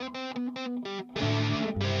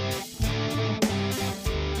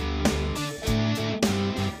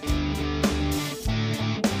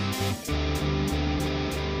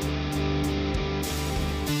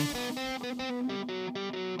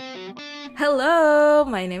Hello,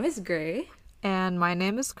 my name is Gray. And my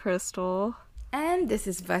name is Crystal. And this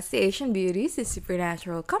is Busty Asian Beauties, a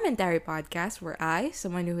supernatural commentary podcast where I,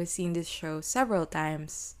 someone who has seen this show several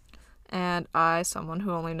times, And I, someone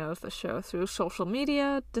who only knows the show through social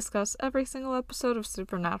media, discuss every single episode of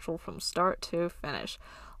Supernatural from start to finish.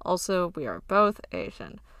 Also, we are both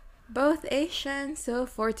Asian. both Asian. So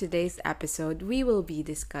for today's episode, we will be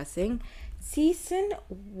discussing season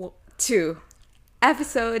 2,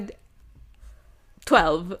 episode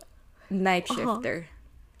 12, Night Shifter.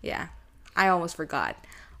 Yeah, I almost forgot.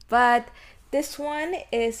 But this one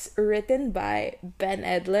is written by Ben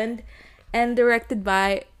Edlund and directed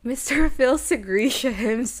by Mr. Phil Segrisha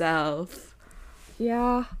himself.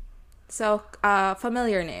 Yeah. So,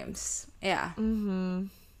 familiar names. Yeah.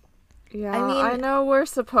 Yeah, I mean- I know we're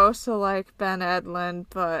supposed to like Ben Edlund,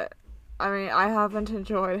 but I haven't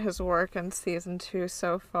enjoyed his work in season 2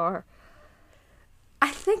 so far. I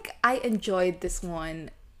think I enjoyed this one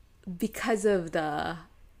because of the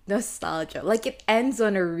nostalgia. Like, it ends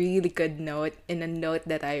on a really good note, in a note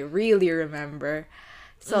that I really remember.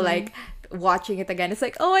 So, like, watching it again, it's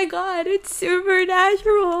like, oh my god, it's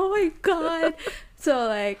supernatural, oh my god. So,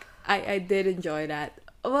 like, I did enjoy that.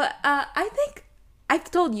 But I think I've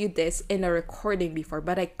told you this in a recording before,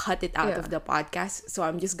 but I cut it out of the podcast, so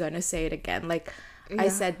I'm just gonna say it again. Like, I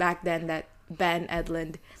said back then that Ben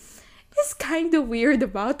Edlund is kind of weird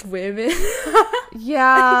about women.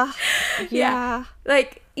 Yeah.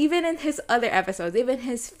 Like, even in his other episodes, even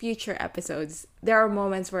his future episodes, there are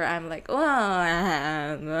moments where I'm like,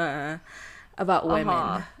 oh, about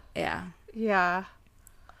women. Yeah.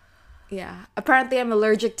 Apparently, I'm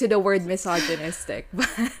allergic to the word misogynistic. But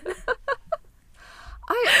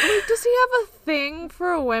Does he have a thing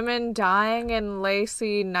for women dying in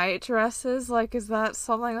lacy night dresses? Like, is that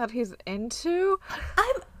something that he's into?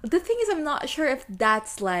 the thing is, I'm not sure if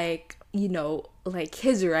that's like, like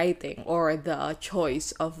his writing or the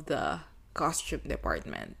choice of the costume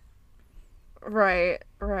department. Right.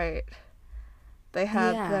 They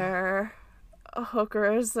had Yeah. their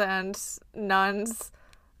hookers and nuns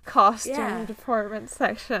costume Yeah. department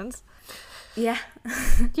sections. Yeah.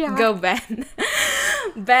 Yeah. Go, Ben.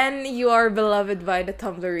 Ben, you are beloved by the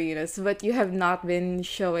Tumblrinos, but you have not been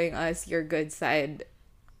showing us your good side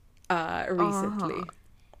recently.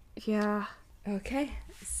 Yeah. Okay.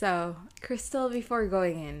 So, Crystal, before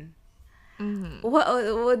going in,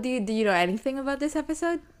 what do you know anything about this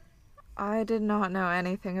episode? I did not know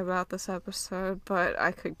anything about this episode, but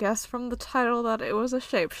I could guess from the title that it was a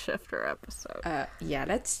shapeshifter episode. Yeah,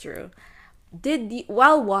 that's true.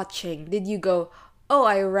 While watching, did you go, oh,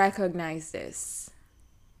 I recognize this?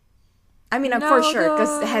 I mean, I'm for sure,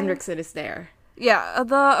 because Henriksen is there. Yeah,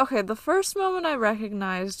 the first moment I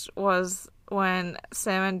recognized was when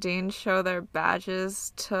Sam and Dean show their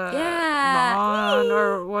badges to Mon,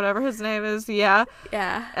 or whatever his name is, Yeah.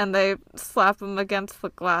 and they slap them against the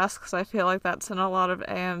glass, because I feel like that's in a lot of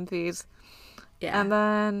AMVs. Yeah. And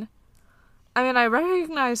then, I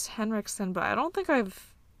recognized Henriksen, but I don't think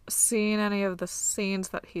I've seen any of the scenes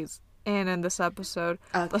that he's in this episode,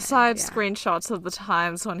 besides screenshots of the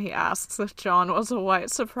times when he asks if John was a white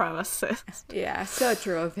supremacist. Yeah, so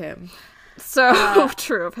true of him. So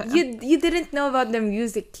true of him. You didn't know about the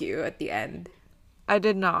music cue at the end. I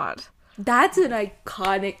did not. That's an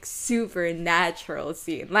iconic supernatural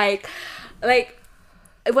scene. Like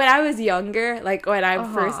when I was younger, like when I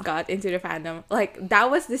first got into the fandom, like that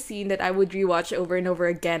was the scene that I would rewatch over and over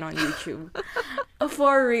again on YouTube.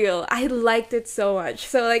 For real. I liked it so much.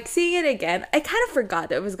 So like seeing it again, I kind of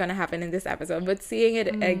forgot it was gonna happen in this episode, but seeing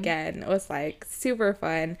it again was like super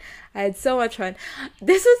fun. I had so much fun.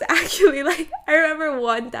 This was actually like, I remember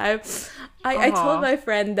one time I told my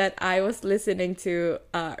friend that I was listening to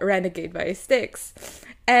Renegade by Styx.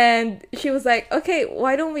 And she was like, okay,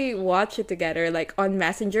 why don't we watch it together, like on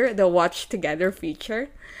Messenger, the watch together feature.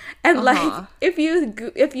 And like, if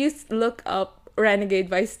you look up Renegade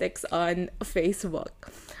by Styx on Facebook,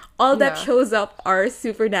 all that shows up are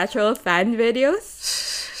Supernatural fan videos.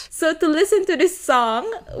 So to listen to this song,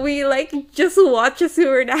 we like just watch a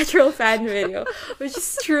Supernatural fan video, which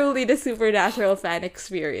is truly the Supernatural fan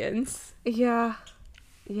experience. Yeah.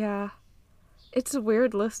 It's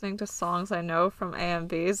weird listening to songs I know from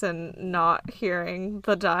AMVs and not hearing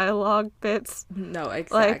the dialogue bits. No,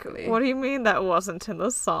 exactly. Like, what do you mean that wasn't in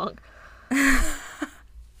the song?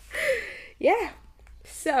 Yeah.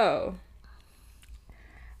 So,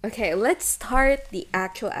 Okay, let's start the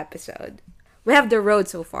actual episode. We have the road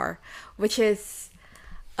so far, which is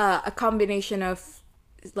a combination of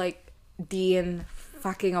like Dean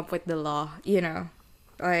fucking up with the law,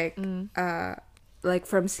 like like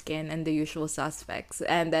from Skin and the usual suspects,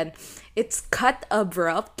 and then it's cut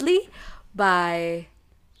abruptly by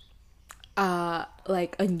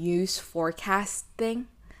like a news forecast thing.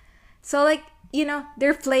 So like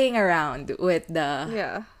they're playing around with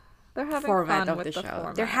the they're having format fun of with the the show.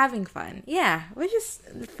 format. They're having fun. Yeah, which is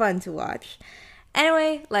fun to watch.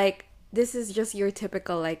 Anyway, like this is just your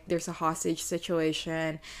typical like there's a hostage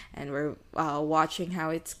situation and we're watching how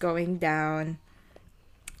it's going down.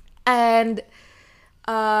 And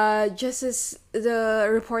just as the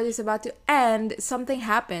report is about to end, something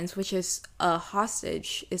happens, which is a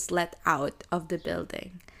hostage is let out of the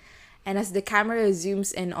building. And as the camera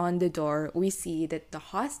zooms in on the door, we see that the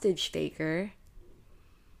hostage taker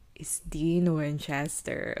is Dean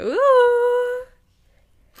Winchester. Ooh!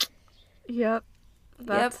 Yep,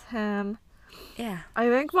 that's him. Yeah. I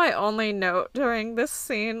think my only note during this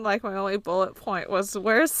scene, like my only bullet point, was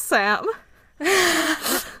where's Sam?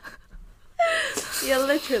 Yeah,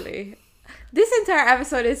 literally. This entire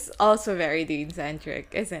episode is also very Dean-centric,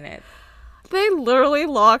 isn't it? They literally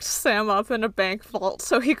locked Sam up in a bank vault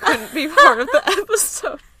so he couldn't be part of the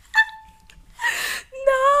episode.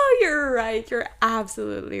 No, you're right. You're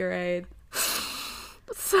absolutely right.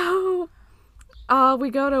 So, we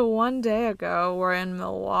go to one day ago. We're in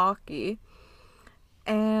Milwaukee.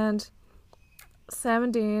 And Sam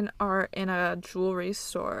and Dean are in a jewelry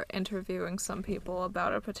store interviewing some people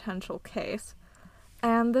about a potential case.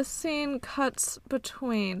 And the scene cuts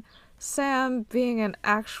between Sam being an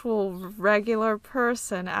actual regular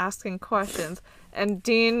person asking questions and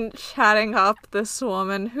Dean chatting up this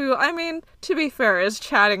woman who, I mean, to be fair, is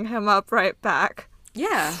chatting him up right back.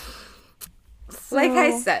 Yeah. So, like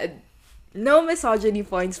I said, no misogyny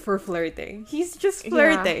points for flirting. He's just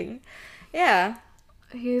flirting. Yeah.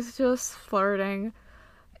 He's just flirting.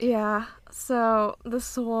 Yeah. So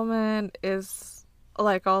this woman is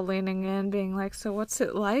like all leaning in, being like, so what's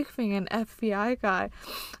it like being an FBI guy?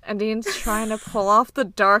 And Dean's trying to pull off the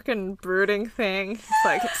dark and brooding thing. He's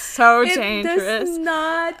like, it's so dangerous. It does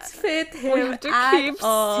not fit him. We have to keep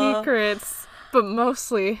secrets, but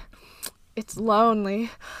mostly it's lonely.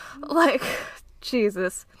 Like,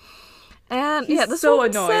 Jesus. And he's this so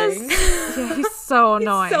annoying. He's so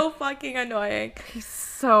annoying. He's so fucking annoying. He's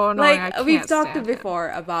so annoying. Like, we've talked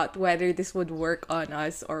before about whether this would work on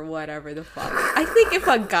us or whatever the fuck. I think if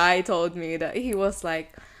a guy told me that he was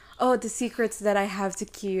like, oh, the secrets that I have to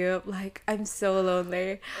keep, like, I'm so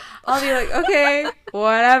lonely, I'll be like, okay,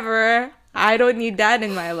 whatever. I don't need that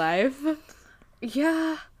in my life.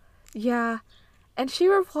 Yeah. And she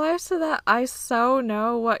replies to that, I so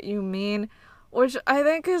know what you mean. Which I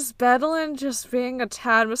think is Bedouin just being a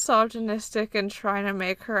tad misogynistic and trying to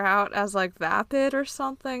make her out as, like, vapid or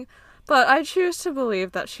something. But I choose to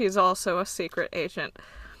believe that she's also a secret agent.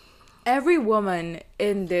 Every woman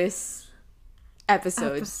in this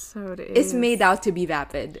episode is made out to be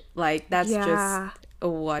vapid. Like, that's just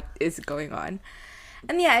what is going on.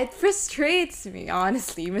 And yeah, it frustrates me,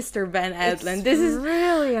 honestly, Mr. Ben Edlund. This is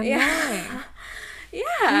really annoying.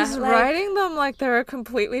 Yeah, he's writing them like they're a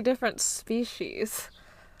completely different species.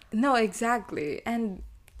 No, exactly. And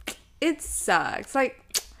it sucks.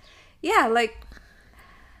 Like, yeah, like,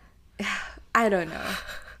 I don't know.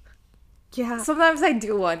 Yeah. Sometimes I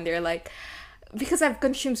do wonder, like, because I've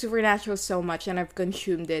consumed Supernatural so much and I've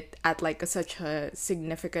consumed it at, like, such a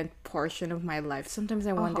significant portion of my life. Sometimes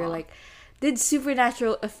I wonder, like, did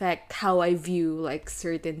Supernatural affect how I view, like,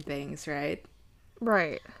 certain things, right?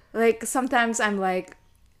 Right. Like, sometimes I'm like,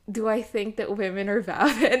 do I think that women are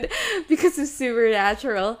vapid because of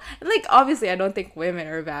Supernatural? And, like, obviously, I don't think women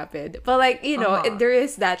are vapid. But, like, there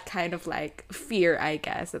is that kind of, like, fear, I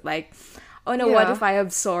guess. That, like, oh, no, what if I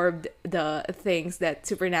absorbed the things that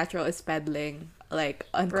Supernatural is peddling, like,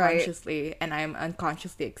 unconsciously, and I'm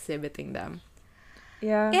unconsciously exhibiting them?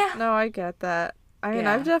 Yeah. No, I get that. I mean,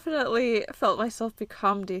 I've definitely felt myself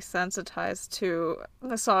become desensitized to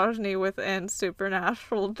misogyny within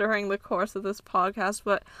Supernatural during the course of this podcast,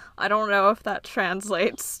 but I don't know if that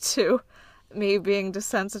translates to me being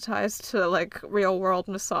desensitized to, like, real-world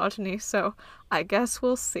misogyny, so I guess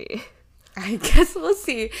we'll see.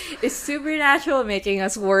 Is Supernatural making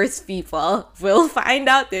us worse people? We'll find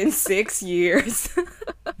out in 6 years.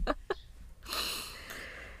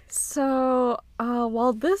 So,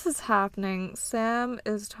 while this is happening, Sam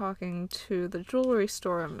is talking to the jewelry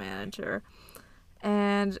store manager,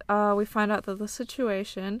 and we find out that the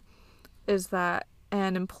situation is that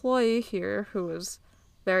an employee here who is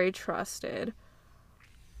very trusted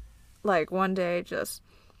like, one day just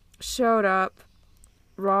showed up,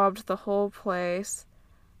 robbed the whole place,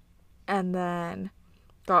 and then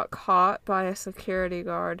got caught by a security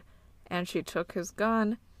guard, and she took his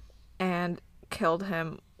gun and killed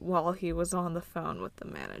him while he was on the phone with the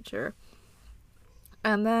manager.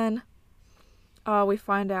 And then we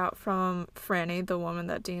find out from Franny, the woman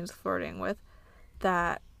that Dean's flirting with,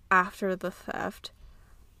 that after the theft,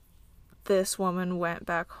 this woman went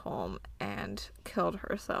back home and killed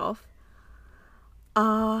herself.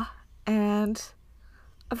 And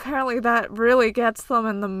apparently that really gets them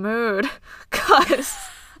in the mood, because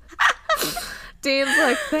Dean's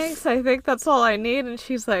like, thanks, I think that's all I need. And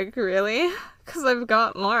she's like, really? Because I've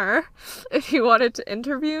got more. If you wanted to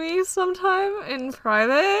interview me sometime in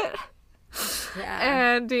private.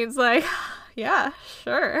 Yeah. And Dean's like, yeah,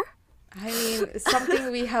 sure. I mean,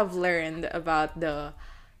 something we have learned about the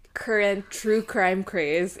current true crime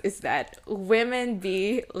craze is that women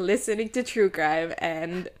be listening to true crime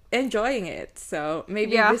and enjoying it. So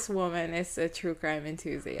maybe this woman is a true crime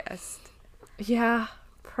enthusiast. Yeah,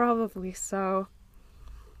 probably so.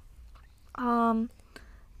 And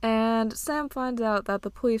Sam finds out that the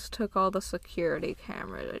police took all the security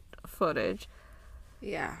camera footage.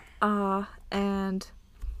 Yeah. And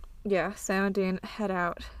yeah, Sam and Dean head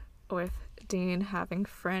out with Dean having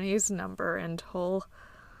Franny's number in tow.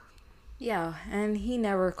 Yeah, and he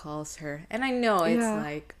never calls her. And I know it's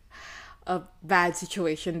like a bad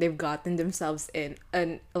situation they've gotten themselves in,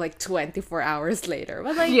 and like 24 hours later.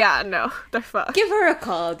 But like, yeah, no, they're fucked. Give her a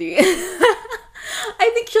call, Dean.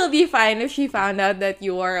 I think she'll be fine if she found out that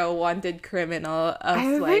you are a wanted criminal of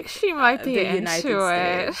I think she might be into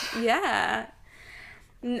United States. Yeah.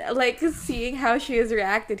 Like, seeing how she has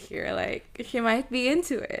reacted here, like, she might be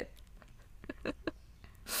into it.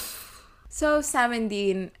 So Sam and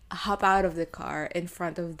Dean hop out of the car in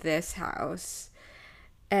front of this house.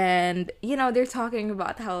 And, you know, they're talking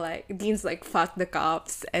about how, like, Dean's like, fuck the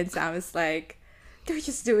cops. And Sam is like, they're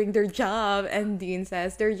just doing their job. And Dean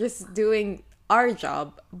says, they're just doing our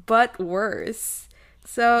job, but worse.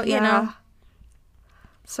 So, you know.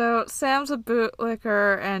 So Sam's a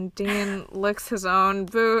bootlicker and Dean licks his own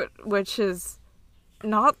boot, which is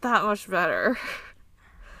not that much better.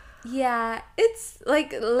 Yeah, it's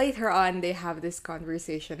like later on they have this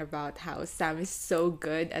conversation about how Sam is so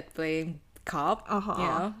good at playing cop, you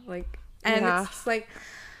know, like, and it's just like,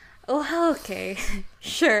 oh, okay,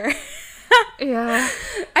 sure. Yeah.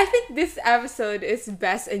 I think this episode is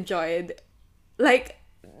best enjoyed, like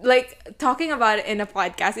talking about it in a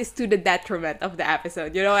podcast is to the detriment of the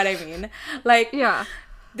episode, you know what I mean? Like, yeah.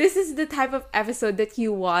 This is the type of episode that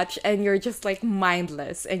you watch and you're just like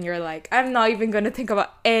mindless and you're like, I'm not even gonna think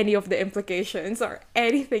about any of the implications or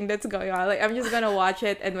anything that's going on. Like, I'm just gonna watch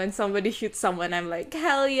it, and when somebody shoots someone, I'm like,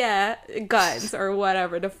 hell yeah, guns, or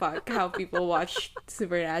whatever the fuck, how people watch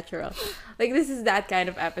Supernatural. Like, this is that kind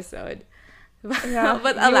of episode. Yeah,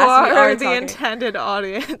 but alas, we are the intended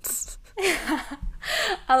audience.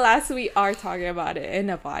 Alas, we are talking about it in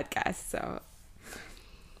a podcast, so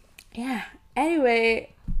yeah.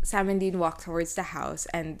 Anyway, Sam and Dean walk towards the house,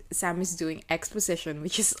 and Sam is doing exposition,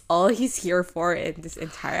 which is all he's here for in this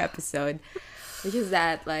entire episode, which is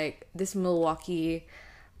that, like, this Milwaukee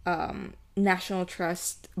National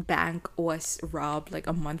Trust bank was robbed like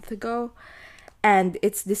a month ago, and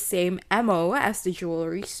it's the same MO as the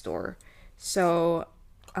jewelry store. So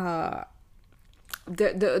they're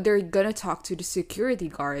gonna talk to the security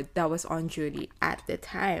guard that was on duty at the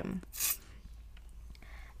time.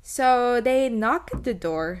 So they knock at the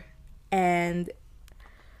door, and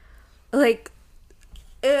like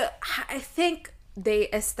I think they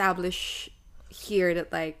establish here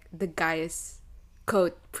that, like, the guy's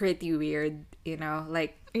coat pretty weird, you know,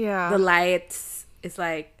 like, the lights is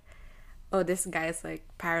like, oh, this guy is like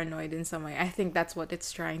paranoid in some way. I think that's what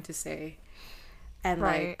it's trying to say. And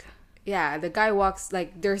like, yeah, the guy walks,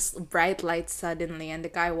 like, there's bright lights suddenly, and the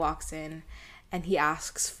guy walks in and he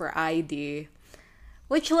asks for ID.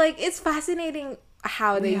 Which, like, it's fascinating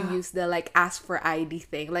how they use the, like, ask for ID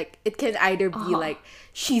thing. Like, it can either be, like,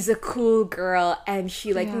 she's a cool girl and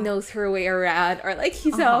she, like, knows her way around. Or, like,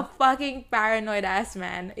 he's a fucking paranoid-ass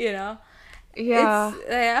man, you know? Yeah.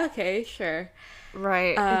 It's, okay, sure.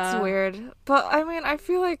 Right. It's weird. But, I mean, I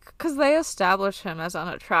feel like, because they establish him as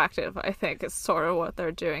unattractive, I think is sort of what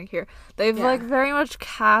they're doing here. They've, like, very much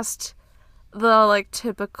cast the, like,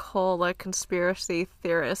 typical, like, conspiracy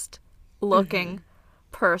theorist-looking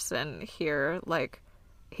person here. Like,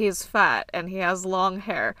 he's fat and he has long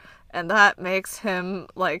hair, and that makes him,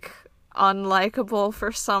 like, unlikable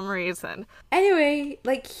for some reason. Anyway,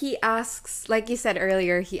 like, he asks, like you said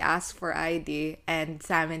earlier, he asks for ID, and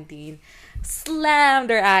Sam and Dean slam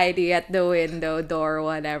their ID at the window, door,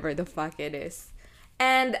 whatever the fuck it is.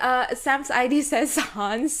 And Sam's ID says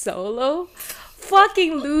Han Solo.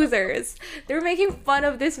 Fucking losers. They're making fun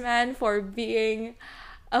of this man for being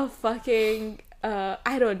a fucking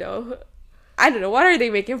I don't know. What are they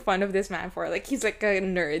making fun of this man for? Like, he's like a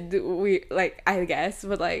nerd. I guess,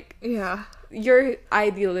 but like, yeah, your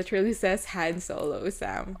ID literally says Han Solo,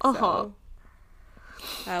 Sam. So,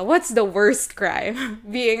 what's the worst crime?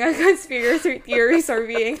 Being a conspiracy theorist or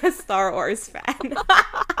being a Star Wars fan?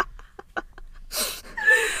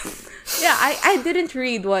 Yeah, I didn't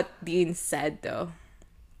read what Dean said though.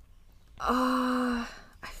 I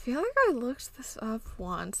feel like I looked this up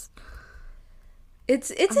once.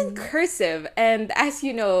 It's in cursive, and as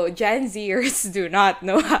you know, Gen Zers do not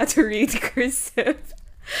know how to read cursive.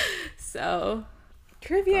 So,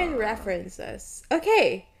 trivia and references.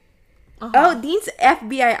 Okay. Oh, Dean's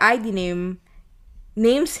FBI ID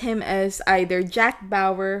names him as either Jack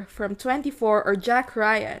Bauer from 24 or Jack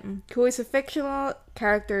Ryan, who is a fictional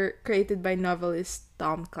character created by novelist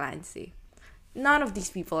Tom Clancy. None of these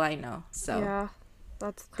people I know, so yeah,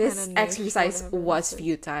 that's this exercise was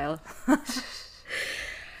futile.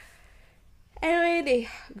 Anyway, they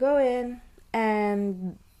go in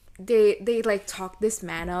and they like talk this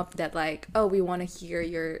man up that like, oh, we want to hear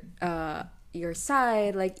your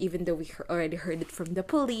side, like, even though we already heard it from the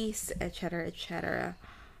police, etc., etc.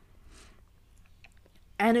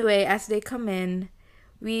 Anyway, as they come in,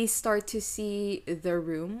 we start to see the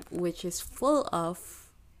room, which is full of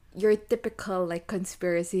your typical like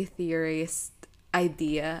conspiracy theorist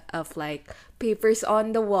idea of like papers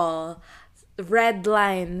on the wall, red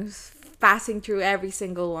lines passing through every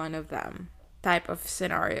single one of them type of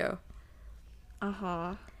scenario.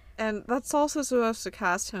 And that's also supposed to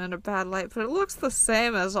cast him in a bad light, but it looks the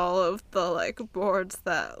same as all of the like boards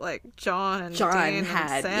that like John and Dean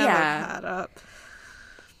had, and Sam had up.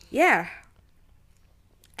 Yeah.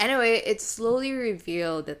 Anyway, it's slowly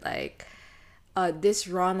revealed that like this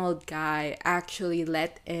Ronald guy actually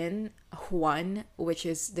let in Juan, which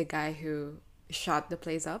is the guy who shot the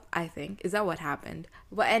place up, I think. Is that what happened?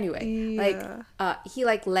 But anyway, he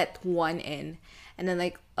like let Juan in, and then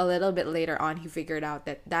like a little bit later on he figured out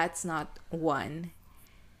that that's not Juan.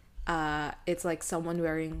 It's like someone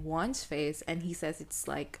wearing Juan's face, and he says it's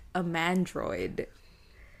like a mandroid.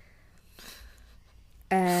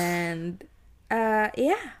 And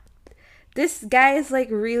yeah, this guy is like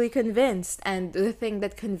really convinced, and the thing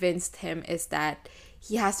that convinced him is that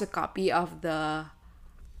he has a copy of the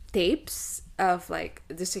tapes of like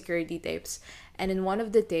the security tapes, and in one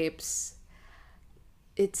of the tapes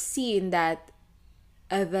it's seen that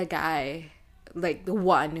the guy, like the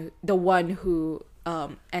one who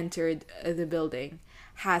entered the building,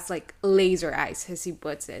 has like laser eyes, as he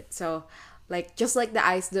puts it. So like just like the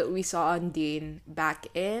eyes that we saw on Dean back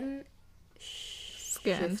in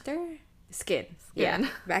Skin. Yeah,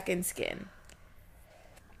 back in Skin.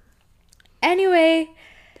 Anyway,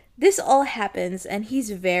 this all happens, and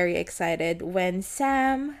he's very excited when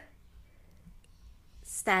Sam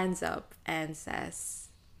stands up and says,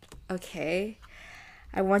 okay,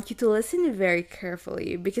 I want you to listen very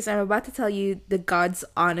carefully because I'm about to tell you the God's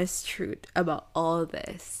honest truth about all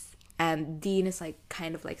this. And Dean is like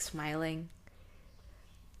kind of like smiling.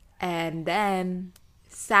 And then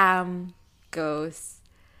Sam goes,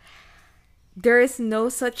 there is no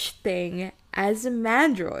such thing as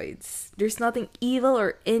mandroids. There's nothing evil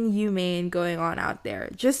or inhumane going on out there.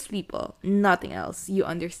 Just people, nothing else. You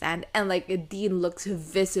understand? And like Dean looks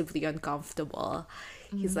visibly uncomfortable.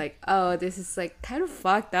 He's like, oh, this is like kind of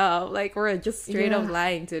fucked up. Like we're just straight up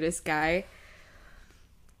lying to this guy.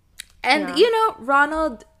 And you know,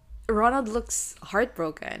 Ronald looks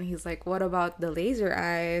heartbroken. He's like, what about the laser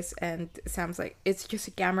eyes? And Sam's like, it's just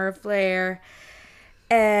a camera flare.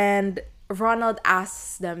 And Ronald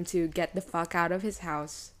asks them to get the fuck out of his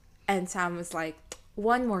house. And Sam was like,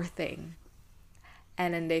 one more thing.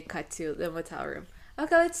 And then they cut to the motel room.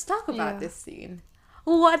 Okay, let's talk about this scene.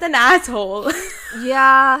 What an asshole.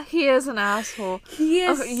 Yeah, he is an asshole. He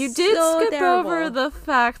is You did so skip terrible. over the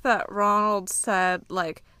fact that Ronald said,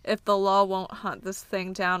 like, if the law won't hunt this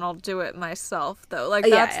thing down, I'll do it myself, though. Like,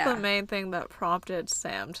 that's the main thing that prompted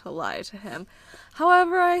Sam to lie to him.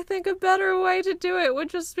 However, I think a better way to do it would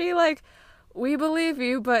just be, like, we believe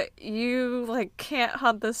you, but you, like, can't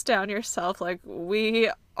hunt this down yourself. Like, we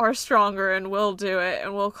are stronger and we'll do it,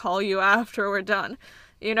 and we'll call you after we're done.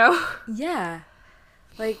 You know? Yeah.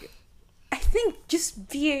 Like, I think just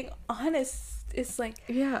being honest is like...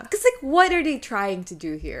 Yeah. Because, like, what are they trying to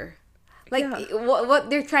do here? Like, what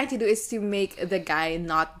they're trying to do is to make the guy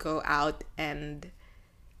not go out and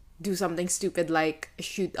do something stupid like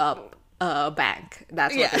shoot up a bank.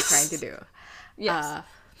 That's what they're trying to do. Yes.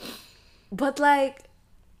 But like,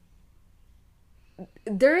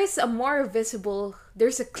 there's a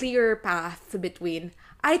clearer path between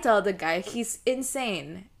I tell the guy he's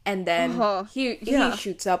insane and then he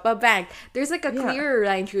shoots up a bank. There's like a clearer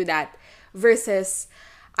line through that versus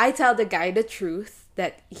I tell the guy the truth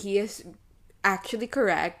that he is actually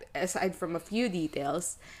correct aside from a few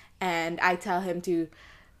details, and I tell him to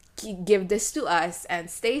give this to us and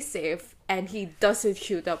stay safe, and he doesn't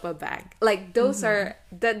shoot up a bank. Like those are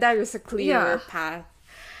that is a clearer path.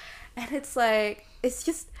 And it's like, it's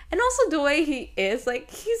just, and also the way he is, like,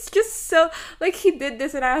 he's just so, like, he did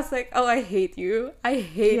this and I was like, oh, I hate you. I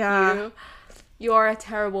hate you. You are a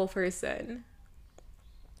terrible person.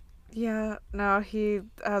 Yeah, no, he,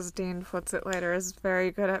 as Dean puts it later, is very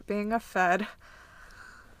good at being a Fed.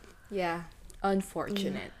 Yeah,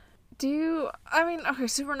 unfortunate. Okay,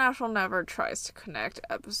 Supernatural never tries to connect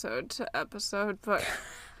episode to episode, but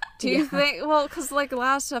do you think, well, because, like,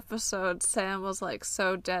 last episode, Sam was, like,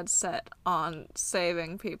 so dead set on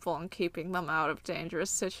saving people and keeping them out of dangerous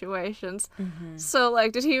situations. So,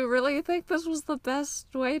 like, did he really think this was the best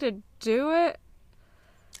way to do it?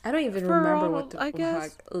 I don't even remember what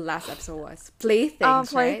the last episode was.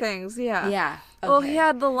 Playthings, Playthings, right? Yeah. Yeah. Okay. Well, he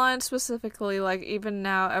had the line specifically, like, even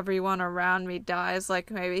now everyone around me dies. Like,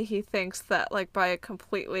 maybe he thinks that, like, by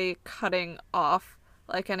completely cutting off,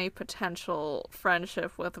 like, any potential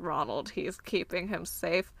friendship with Ronald, he's keeping him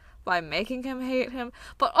safe by making him hate him.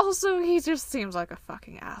 But also, he just seems like a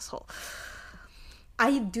fucking asshole.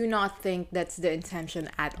 I do not think that's the intention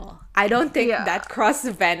at all. I don't think that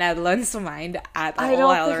crossed Ben Edlund's mind at all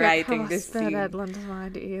while writing this scene. Ben Edlund's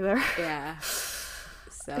mind either. Yeah.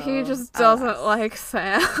 So, he just doesn't like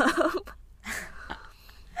Sam.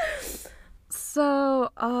 So,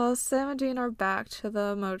 Sam and Dean are back to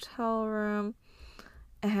the motel room,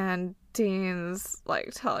 and Dean's, like,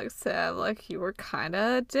 telling Sam, like, you were kind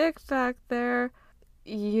of a dick back there.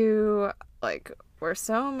 You, like, were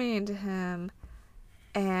so mean to him.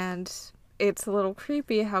 And it's a little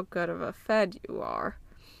creepy how good of a Fed you are.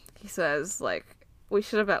 He says, like, we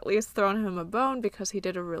should have at least thrown him a bone because he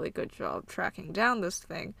did a really good job tracking down this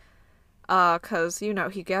thing. 'Cause, you know,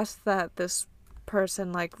 he guessed that this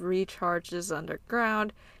person, like, recharges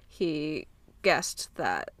underground. He guessed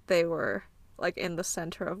that they were, like, in the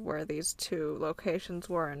center of where these two locations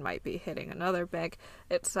were and might be hitting another bank,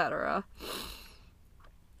 etc.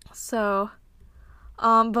 So...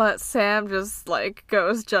 but Sam just, like,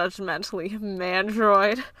 goes judgmentally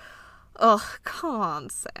mandroid. Ugh, come on,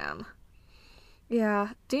 Sam.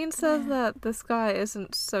 Yeah, Dean says that this guy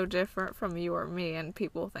isn't so different from you or me, and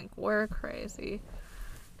people think we're crazy.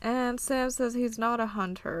 And Sam says he's not a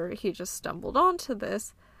hunter, he just stumbled onto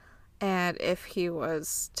this, and if he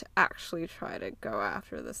was to actually try to go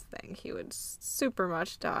after this thing, he would super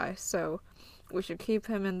much die, so we should keep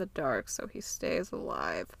him in the dark so he stays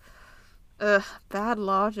alive. Ugh, bad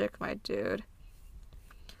logic, my dude.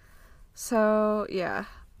 So, yeah.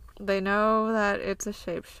 They know that it's a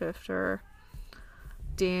shapeshifter.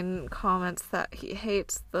 Dean comments that he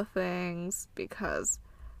hates the things because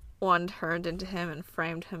one turned into him and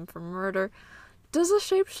framed him for murder. Does a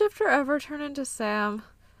shapeshifter ever turn into Sam?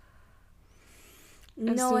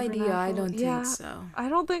 No idea, I don't think so. I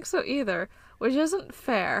don't think so either, which isn't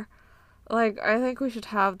fair. Like, I think we should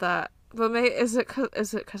have that. But is it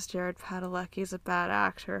because Jared Padalecki's a bad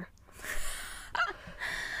actor?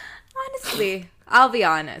 Honestly, I'll be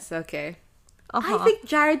honest, okay? I think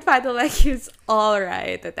Jared Padalecki is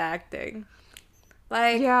alright at acting.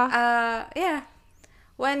 Like, yeah.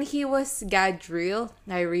 When he was Gadriel,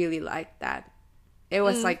 I really liked that. It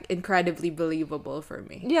was, like, incredibly believable for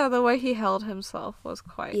me. Yeah, the way he held himself was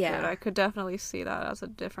quite good. I could definitely see that as a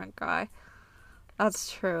different guy.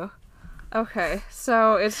 That's true. Okay,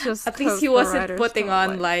 so it's just... At least he wasn't putting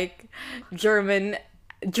on, like, Germanic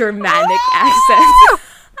accents.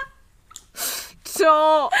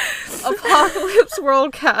 Don't! Apocalypse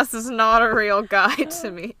Worldcast is not a real guy to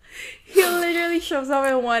me. He literally shows up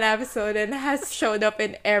in one episode and has showed up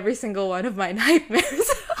in every single one of my nightmares.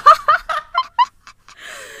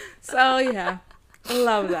 So, yeah.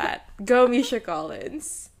 Love that. Go Misha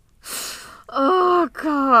Collins. Oh,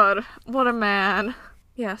 God. What a man.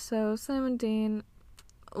 Yeah, so Sam and Dean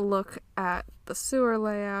look at the sewer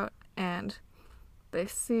layout and they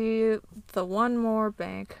see the one more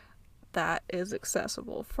bank that is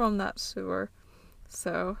accessible from that sewer.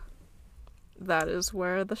 So that is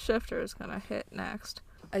where the shifter is gonna hit next.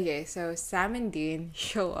 Okay, so Sam and Dean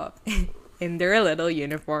show up in their little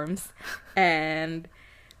uniforms and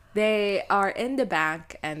they are in the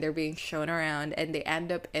bank and they're being shown around and they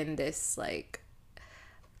end up in this, like,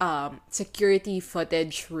 security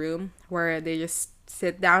footage room where they just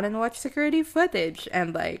sit down and watch security footage.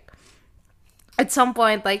 And like at some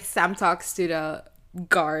point, like Sam talks to the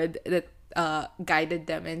guard that guided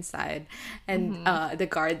them inside, and the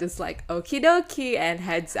guard is like okie dokie and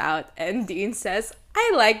heads out, and Dean says,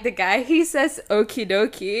 I like the guy, he says okie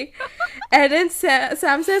dokie. And then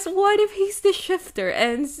Sam says, what if he's the shifter?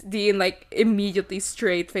 And Dean like immediately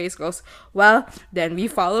straight face goes, well, then we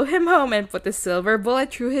follow him home and put a silver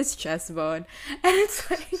bullet through his chest bone. And it's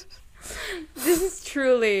like, this is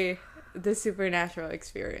truly the Supernatural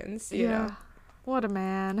experience, you know? What a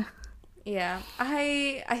man. Yeah,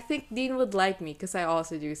 I think Dean would like me because I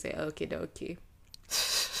also do say okie dokie.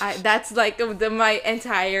 That's like my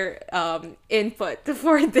entire input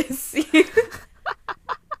for this scene.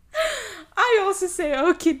 I also say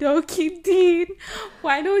okie dokie, Dean.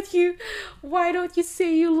 Why don't you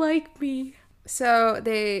say you like me? So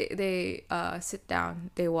they sit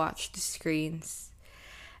down, they watch the screens,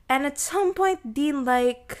 and at some point Dean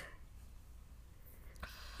like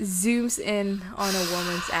zooms in on a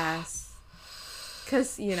woman's ass.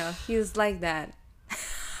 Because, you know, he's like that.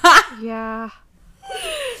 Yeah.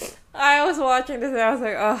 I was watching this and I was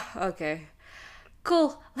like, oh, okay.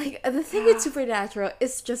 Cool. Like, the thing with Supernatural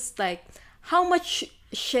is just like, how much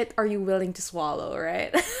shit are you willing to swallow,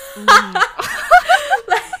 right? Like,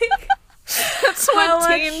 that's what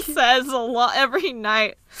Dean says a lot every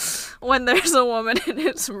night when there's a woman in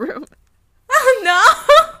his room. Oh,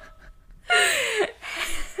 no!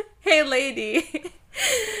 Hey, lady.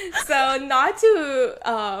 So not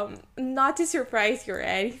to surprise you or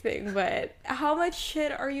anything, but how much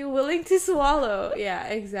shit are you willing to swallow? Yeah,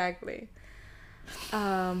 exactly.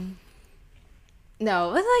 No,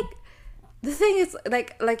 but like the thing is,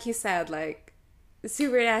 like you said, like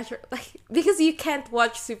Supernatural, like, because you can't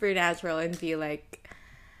watch Supernatural and be like,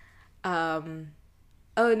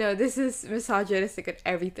 oh no, this is misogynistic at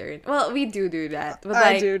every turn. Well, we do that. But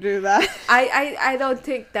like, I do that. I don't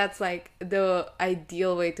think that's like the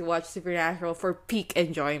ideal way to watch Supernatural for peak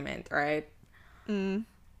enjoyment, right?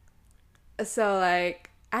 So like,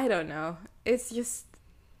 I don't know. It's just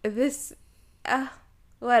this,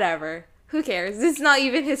 whatever. Who cares? This is not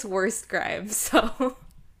even his worst crime, so...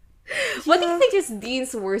 What do you think is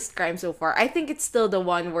Dean's worst crime so far? I think it's still the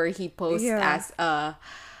one where he posed as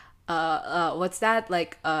what's that?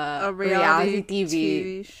 Like a reality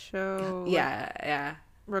TV show. Yeah.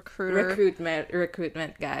 Recruitment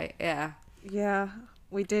guy. Yeah. Yeah.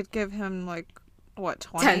 We did give him like what,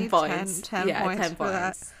 10 points. 10 points for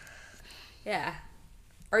that. Yeah.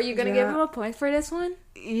 Are you gonna give him a point for this one?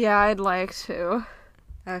 Yeah, I'd like to.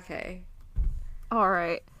 Okay. All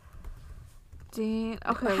right. Dean.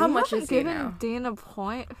 Okay. How much is he given now? Dean a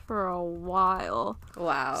point for a while.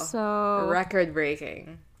 Wow. So record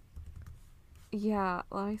breaking. Yeah.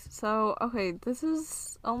 So okay, this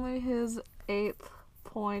is only his 8th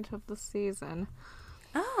point of the season.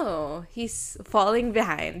 Oh, he's falling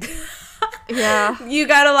behind. Yeah. You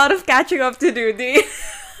got a lot of catching up to do, Dean.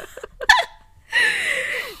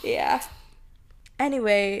 Yeah.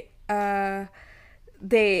 Anyway,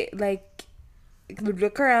 they like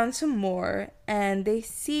look around some more and they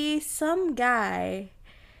see some guy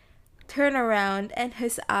turn around and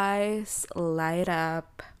his eyes light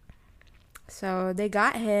up. So they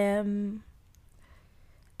got him.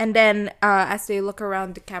 And then as they look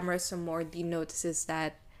around the camera some more, Dean notices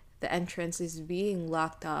that the entrance is being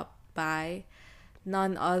locked up by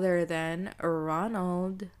none other than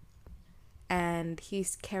Ronald. And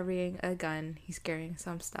he's carrying a gun. He's carrying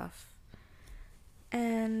some stuff.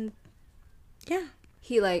 And yeah,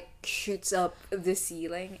 he like shoots up the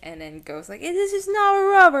ceiling and then goes like, this is not a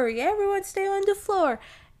robbery. Everyone stay on the floor.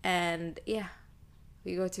 And yeah,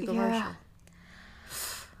 we go to commercial. Yeah.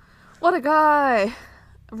 What a guy.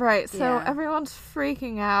 Right, so everyone's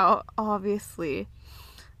freaking out, obviously.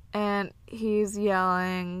 And he's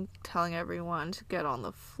yelling, telling everyone to get on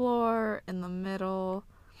the floor in the middle.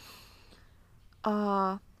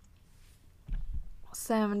 Sam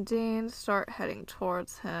and Dean start heading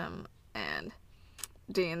towards him, and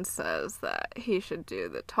Dean says that he should do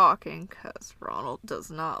the talking because Ronald does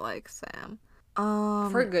not like Sam.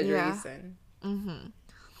 For good reason. Mm-hmm.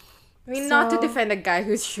 I mean, not to defend a guy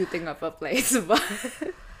who's shooting up a place, but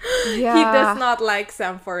he does not like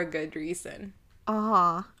Sam for a good reason.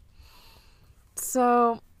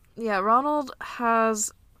 So, yeah, Ronald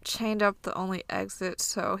has chained up the only exit,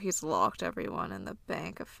 so he's locked everyone in the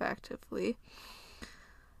bank effectively.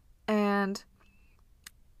 And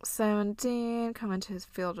Sam and Dean come into his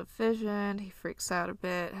field of vision. He freaks out a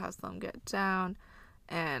bit, has them get down,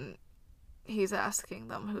 and he's asking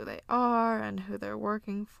them who they are and who they're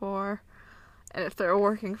working for. and if they're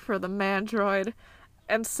working for the mandroid.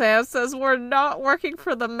 And Sam says, we're not working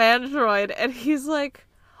for the mandroid. And he's like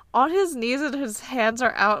on his knees and his hands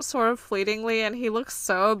are out sort of fleetingly, and he looks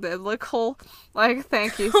so biblical. Like,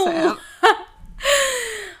 thank you, Sam.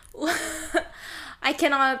 I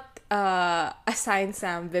cannot assign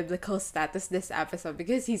Sam biblical status this episode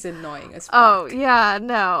because he's annoying as fuck. Oh, yeah,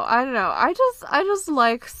 no, I don't know. I just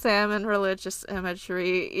like Sam in religious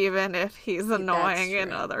imagery, even if he's annoying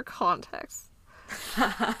in other contexts.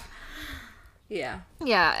 Yeah.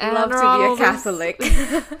 Yeah, and love Ronald to be a Catholic.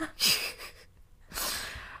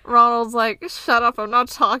 Ronald's like, shut up, I'm not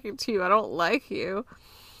talking to you, I don't like you.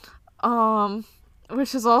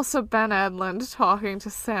 Which is also Ben Edlund talking to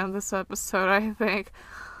Sam this episode, I think.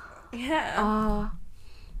 Yeah.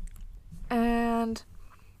 And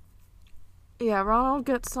yeah, Ronald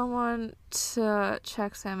gets someone to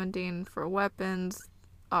check Sam and Dean for weapons.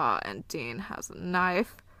 And Dean has a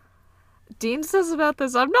knife. Dean says about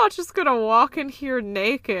this, I'm not just gonna walk in here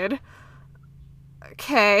naked.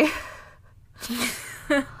 Okay.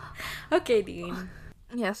 Okay, Dean.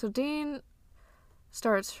 Yeah, so Dean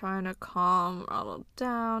starts trying to calm Ronald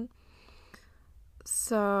down.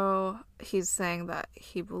 So he's saying that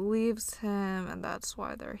he believes him and that's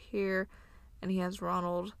why they're here. And he has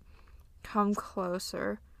Ronald come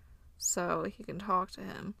closer so he can talk to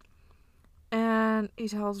him. And he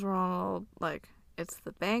tells Ronald, like, it's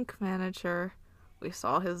the bank manager. We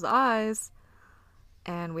saw his eyes.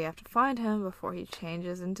 And we have to find him before he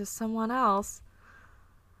changes into someone else.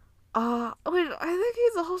 I think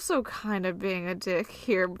he's also kind of being a dick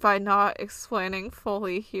here by not explaining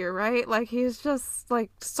fully here, right? Like, he's just, like,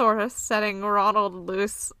 sort of setting Ronald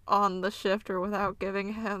loose on the shifter without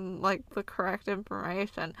giving him, like, the correct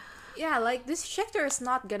information. Yeah, like, this shifter is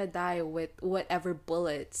not gonna die with whatever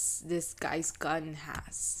bullets this guy's gun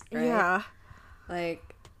has, right? Yeah.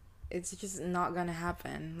 Like, it's just not gonna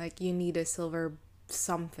happen. Like, you need a silver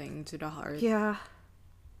something to the heart. Yeah.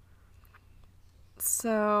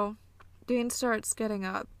 So, Dean starts getting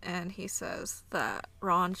up and he says that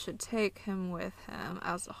Ron should take him with him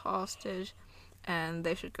as a hostage and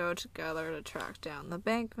they should go together to track down the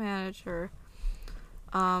bank manager.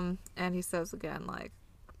 And he says again, like,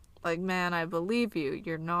 man, I believe you.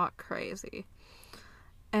 You're not crazy.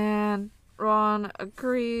 And Ron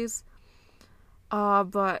agrees.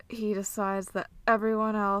 But he decides that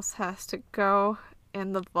everyone else has to go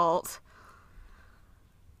in the vault.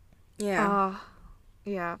 Yeah.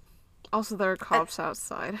 Yeah. Also, there are cops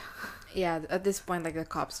outside. Yeah, at this point, like, the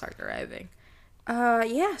cops start arriving.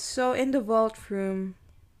 Yeah, so in the vault room,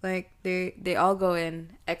 like, they all go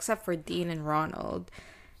in, except for Dean and Ronald.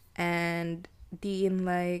 And Dean,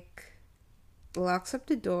 like, locks up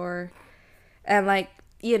the door. And, like,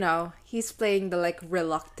 you know, he's playing the, like,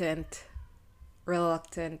 reluctant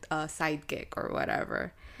sidekick or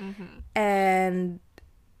whatever. Mm-hmm. And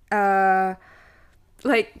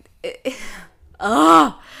like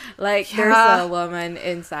like, yeah. There's a woman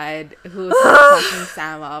inside who's fucking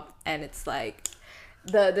Sam up, and it's like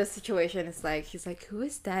the situation is like, he's like, who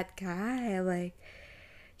is that guy? Like,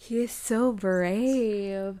 he is so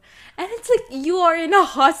brave. And it's like, you are in a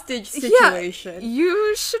hostage situation. Yeah,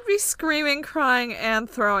 you should be screaming, crying, and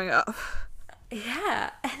throwing up. Yeah,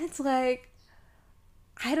 and it's like,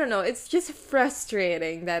 I don't know, it's just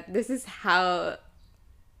frustrating that this is how,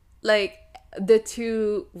 like, the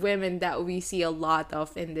two women that we see a lot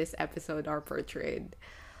of in this episode are portrayed.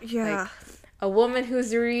 Yeah. Like, a woman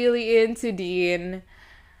who's really into Dean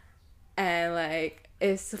and, like,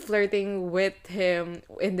 is flirting with him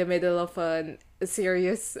in the middle of a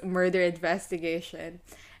serious murder investigation.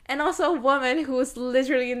 And also a woman who's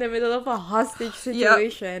literally in the middle of a hostage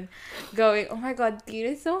situation, going, oh my god, Dean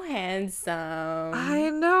is so handsome. I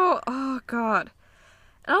know. Oh god.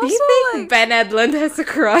 Also, do you think Ben Edlund has a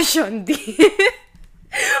crush on Dean?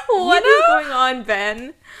 What is going on,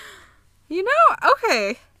 Ben? You know,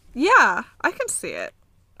 okay. Yeah, I can see it.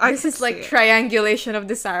 This is like triangulation of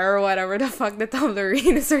desire or whatever the fuck the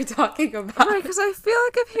Tumblrians are talking about. Right, because I feel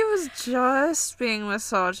like if he was just being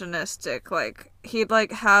misogynistic, like, he'd,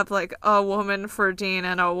 like, have, like, a woman for Dean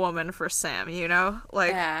and a woman for Sam, you know?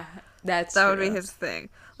 Like, yeah, that would be his thing.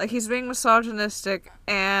 Like, he's being misogynistic,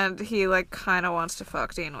 and he, like, kind of wants to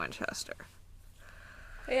fuck Dean Winchester.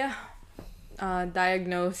 Yeah.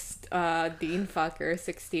 Diagnosed Dean fucker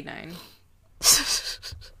 69.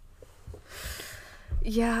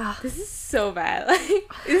 Yeah. This is so bad. Like,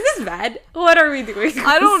 is this bad? What are we doing?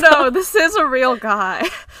 I don't know. This is a real guy.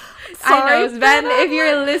 Sorry, I know, Ben,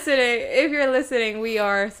 if you're listening, we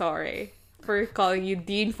are sorry for calling you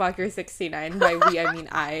Dean fucker 69. By we, I mean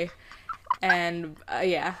I. And,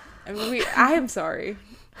 yeah. I am sorry.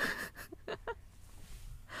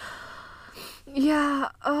 Yeah,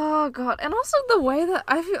 oh god. And also the way that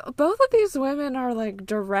I feel both of these women are like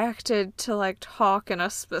directed to like talk in a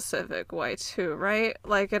specific way too, right?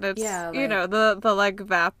 Like and it's Yeah, you like know, the like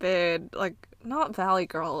vapid, like not Valley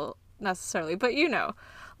Girl necessarily, but you know,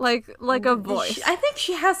 like a I voice. think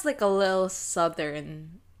she has like a little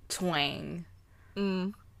southern twang,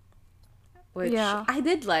 Mm. which Yeah. I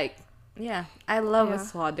did like. Yeah, I love a Yeah.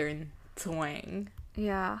 southern twang.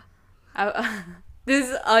 Yeah. I, this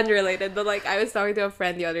is unrelated, but like I was talking to a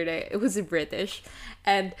friend the other day. It was British,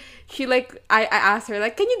 and she like I asked her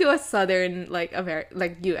like, can you do a southern like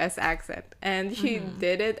like U.S. accent? And she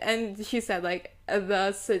did it, and she said like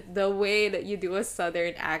the way that you do a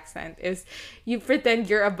southern accent is you pretend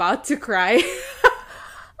you're about to cry.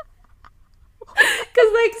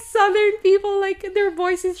 Cause like southern people like their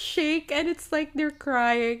voices shake and it's like they're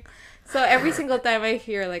crying. So every single time I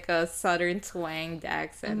hear like a southern twanged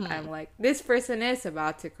accent, I'm like, this person is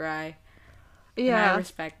about to cry. And I Yeah.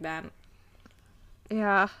 respect that.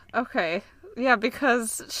 Yeah. Okay. Yeah,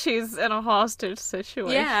 because she's in a hostage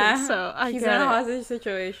situation, Yeah. so I She's in get a it. hostage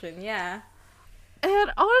situation, yeah.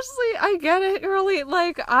 And honestly, I get it, girly.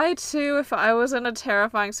 Like, I too, if I was in a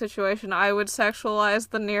terrifying situation, I would sexualize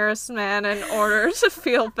the nearest man in order to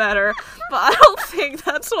feel better. But I don't think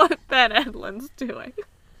that's what Ben Edlund's doing.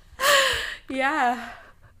 Yeah.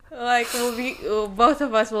 Like both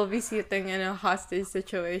of us will be sitting in a hostage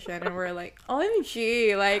situation and we're like,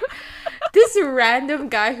 OMG, like this random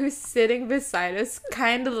guy who's sitting beside us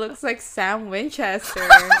kind of looks like Sam Winchester.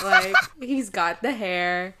 Like he's got the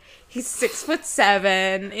hair. He's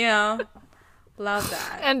 6'7", you know. Love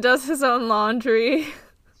that. And does his own laundry.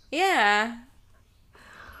 Yeah.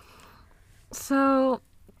 So,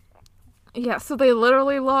 yeah, so they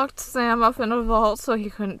literally locked Sam up in a vault so he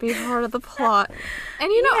couldn't be part of the plot.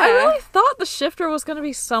 And you know, I Yeah. really thought the shifter was going to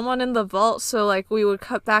be someone in the vault, so like we would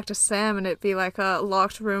cut back to Sam and it'd be like a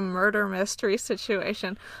locked room murder mystery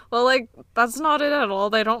situation. Well, like, that's not it at all.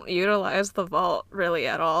 They don't utilize the vault really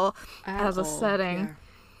at all as a setting. Yeah.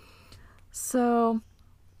 So,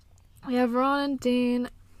 we have Ron and Dean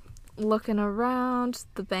looking around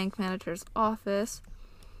the bank manager's office,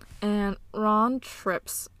 and Ron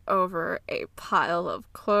trips over a pile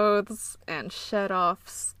of clothes and shed off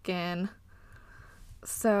skin.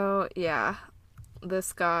 So, yeah,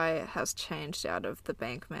 this guy has changed out of the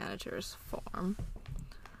bank manager's form.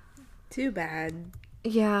 Too bad.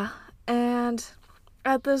 Yeah, and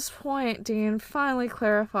at this point, Dean finally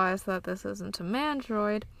clarifies that this isn't a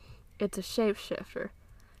mandroid, it's a shapeshifter.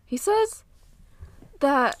 He says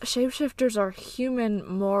that shapeshifters are human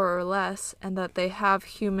more or less, and that they have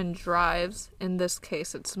human drives. In this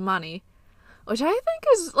case, it's money. Which I think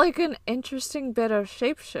is like an interesting bit of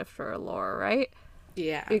shapeshifter lore, right?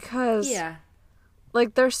 Yeah. Because,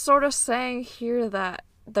 like, they're sort of saying here that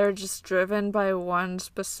they're just driven by one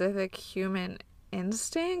specific human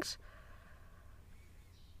instinct.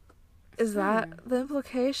 Is that the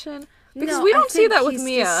implication? Because No, we I don't see think that with he's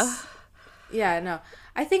Mia. just- Yeah, no.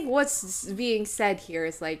 I think what's being said here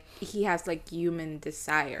is like he has like human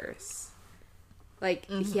desires. Like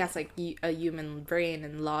he has like a human brain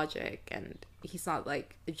and logic, and he's not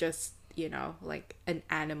like just, you know, like an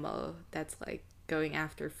animal that's like going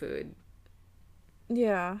after food.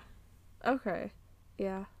 Yeah. Okay.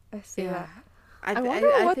 Yeah, I see that. I I wonder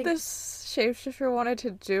what think, this shapeshifter wanted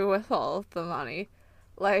to do with all of the money.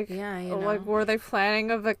 Like, Yeah, you like, know. were they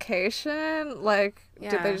planning a vacation? Like,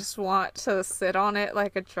 did they Yeah. just want to sit on it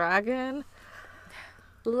like a dragon?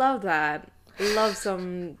 Love that. Love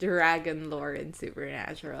some dragon lore in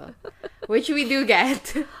Supernatural, which we do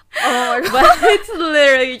get. Oh my god. But it's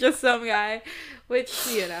literally just some guy, which,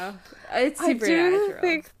 you know, it's I Supernatural. do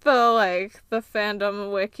think the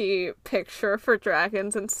fandom wiki picture for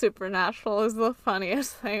dragons in Supernatural is the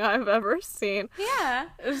funniest thing I've ever seen. Yeah.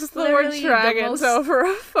 It's just the Literally word dragons the most- over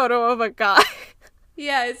a photo of a guy.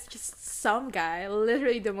 Yeah, it's just some guy.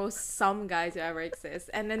 Literally the most some guy to ever exist.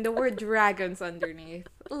 And then the word dragons underneath.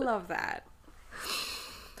 Love that.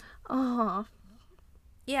 Oh.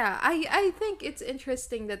 Yeah, I think it's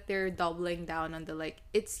interesting that they're doubling down on the like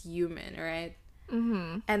it's human, right?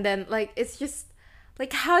 Mm-hmm. And then like it's just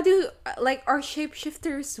like how do like are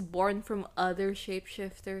shapeshifters born from other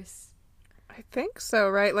shapeshifters? I think so,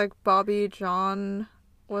 right? Like Bobby John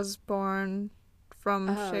was born from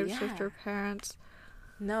shapeshifter parents.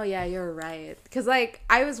 No, yeah, you're right. Cause like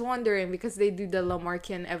I was wondering because they do the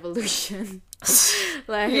Lamarckian evolution,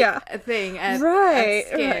 like thing at skin.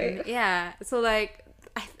 Right. Yeah, so like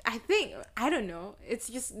I think I don't know. It's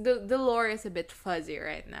just the lore is a bit fuzzy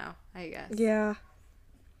right now, I guess. Yeah.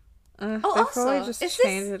 They also, probably just is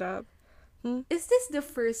changed this- it up. Is this the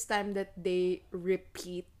first time that they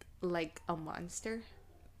repeat like a monster.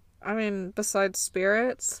 I mean, besides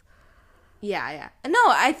spirits? Yeah. No,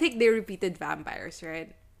 I think they repeated vampires,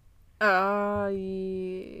 right? Yeah.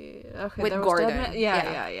 Okay, With there was Gordon.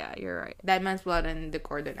 Yeah, you're right. Dead Man's Blood and the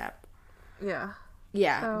Gordon app. Yeah.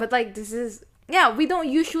 Yeah, but like this is yeah, we don't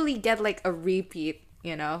usually get like a repeat,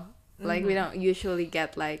 you know? Like we don't usually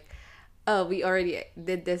get like, oh, we already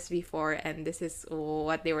did this before and this is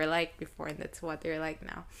what they were like before and that's what they're like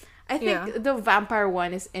now. I think the vampire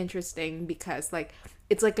one is interesting because like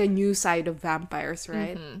it's like a new side of vampires,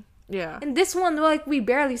 right? Yeah. And this one, like, we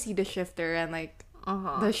barely see the shifter and like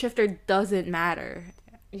the shifter doesn't matter.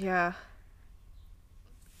 Yeah.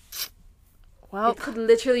 Well, it could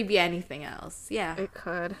literally be anything else. Yeah. It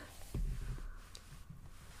could.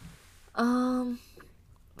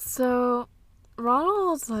 So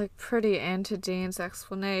Ronald's like pretty into Dean's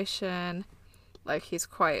explanation. Like he's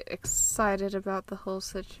quite excited about the whole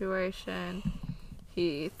situation.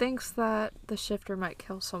 He thinks that the shifter might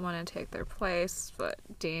kill someone and take their place, but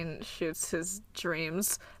Dean shoots his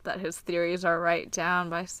dreams that his theories are right down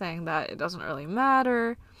by saying that it doesn't really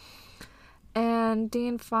matter. And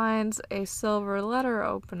Dean finds a silver letter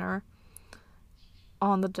opener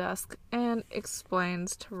on the desk and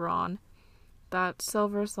explains to Ron that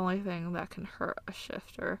silver is the only thing that can hurt a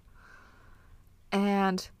shifter.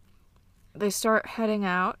 And they start heading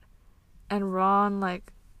out, and Ron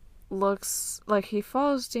looks like he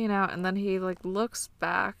follows Dean out, and then he looks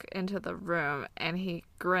back into the room and he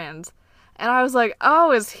grins. And I was like,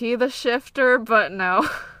 oh, is he the shifter? But no.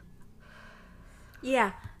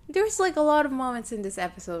 Yeah. There's like a lot of moments in this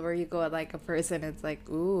episode where you go at like a person, it's like,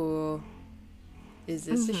 ooh, is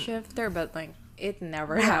this a shifter? But like it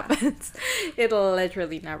never happens. It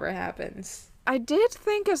literally never happens. I did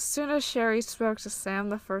think as soon as Sherry spoke to Sam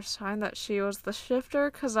the first time that she was the shifter,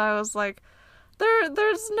 because I was like,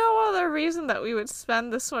 there's no other reason that we would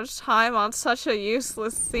spend this much time on such a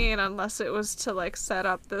useless scene unless it was to like set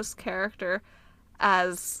up this character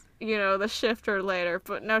as, you know, the shifter later.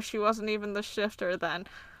 But no, she wasn't even the shifter then.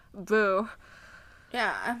 Boo.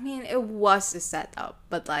 Yeah, I mean, it was a setup,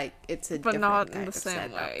 but like it's a but different not kind in the of same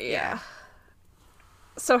setup. way. Yeah.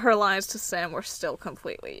 So her lines to Sam were still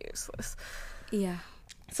completely useless. Yeah.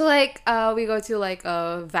 So like we go to like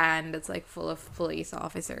a van that's like full of police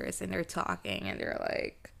officers and they're talking and they're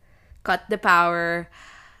like cut the power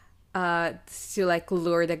to like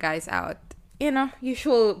lure the guys out. You know,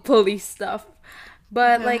 usual police stuff.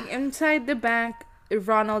 But like inside the bank,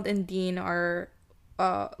 Ronald and Dean are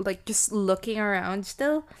like just looking around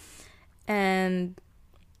still, and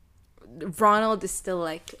Ronald is still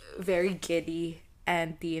like very giddy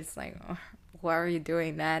and Dean's like, oh, why are you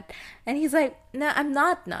doing that? And he's like, no, I'm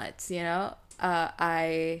not nuts, you know.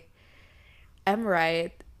 I am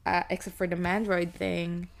right, except for the Mandroid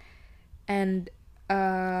thing. And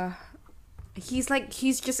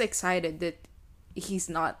he's just excited that he's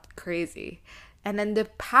not crazy. And then the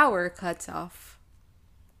power cuts off.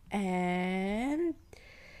 And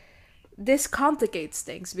this complicates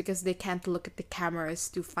things because they can't look at the cameras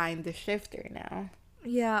to find the shifter now.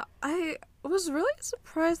 Yeah, I was really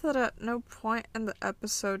surprised that at no point in the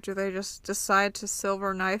episode do they just decide to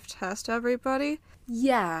silver knife test everybody.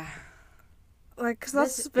 Yeah. Like, because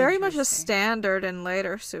that's very much a standard in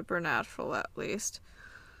later Supernatural, at least.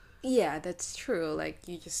 Yeah, that's true. Like,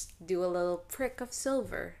 you just do a little prick of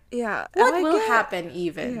silver. Yeah. What will happen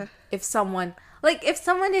even if someone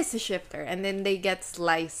is a shifter and then they get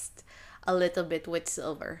sliced a little bit with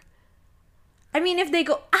silver? I mean, if they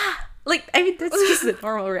go, that's just a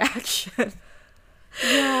normal reaction.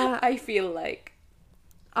 Yeah. I feel like.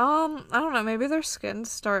 I don't know, maybe their skin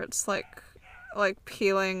starts, like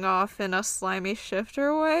peeling off in a slimy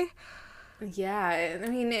shifter way. Yeah, I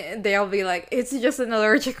mean, they'll be like, it's just an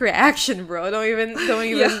allergic reaction, bro. Don't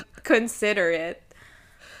even consider it.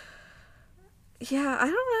 Yeah, I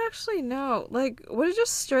don't actually know. Like, would it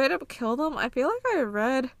just straight up kill them? I feel like I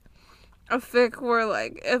read a fic where,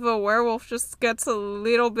 like, if a werewolf just gets a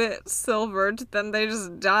little bit silvered, then they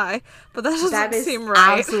just die. But that doesn't seem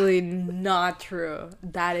right. Absolutely not true.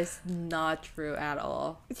 That is not true at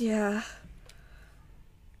all. Yeah.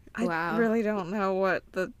 I really don't know what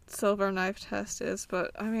the silver knife test is,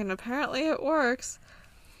 but, I mean, apparently it works.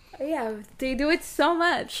 Yeah, they do it so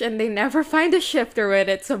much, and they never find a shifter with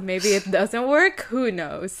it, so maybe it doesn't work? Who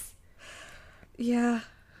knows? Yeah,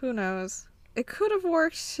 who knows? It could have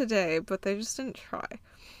worked today, but they just didn't try.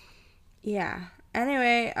 Yeah.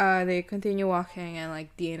 Anyway, they continue walking, and,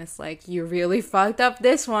 like, Dean is like, you really fucked up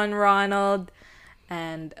this one, Ronald.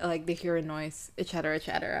 And, like, they hear a noise, etc.,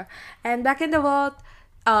 etc. And back in the vault,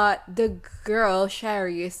 the girl,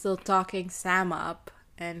 Sherry, is still talking Sam up.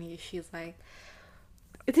 And she's like,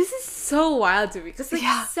 this is so wild to me because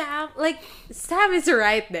like Sam is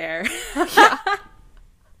right there. Yeah.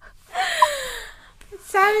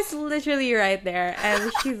 Sam is literally right there,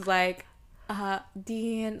 and she's like,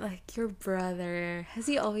 Dean, like your brother, has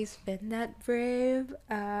he always been that brave?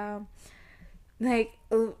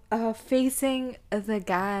 Facing the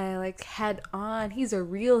guy like head on, he's a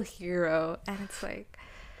real hero. And it's like,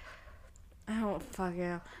 I don't fucking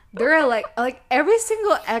know. There are like every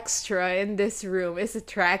single extra in this room is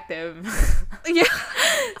attractive. Yeah.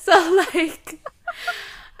 So like,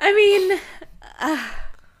 I mean,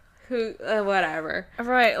 whatever.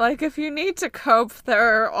 Right, like if you need to cope,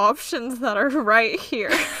 there are options that are right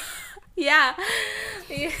here. Yeah,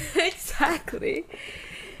 exactly.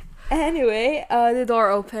 Anyway, the door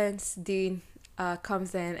opens. Dean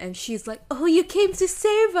comes in, and she's like, "Oh, you came to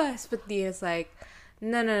save us!" But Dean is like,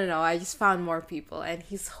 No. I just found more people, and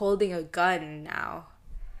he's holding a gun now.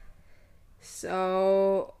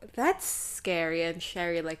 So that's scary. And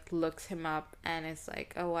Sherry like looks him up, and it's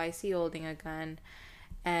like, "Oh, I see you holding a gun."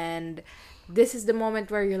 And this is the moment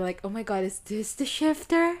where you're like, "Oh my god, is this the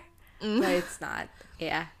shifter?" But it's not.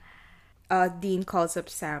 Yeah. Dean calls up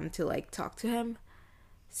Sam to like talk to him.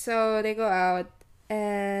 So they go out,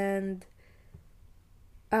 and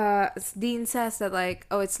Dean says that like,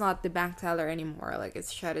 "Oh, it's not the bank teller anymore, like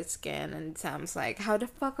it's shredded skin." And Sam's like, "How the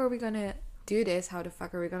fuck are we gonna do this? How the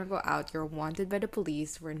fuck are we gonna go out? You're wanted by the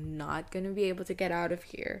police. We're not gonna be able to get out of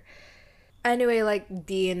here." Anyway, like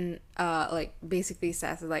Dean like basically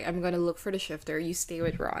says like, "I'm gonna look for the shifter, you stay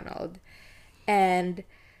with Ronald." And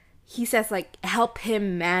he says like, help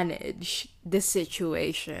him manage the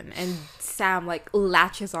situation. And Sam like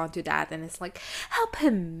latches onto that, and it's like, help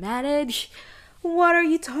him manage? What are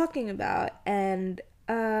you talking about? And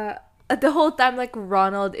the whole time like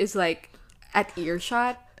Ronald is like at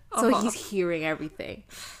earshot, so he's hearing everything.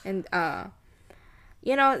 And Sam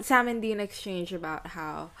and Dean exchange about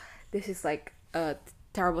how this is like a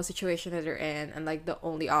terrible situation that they're in, and like the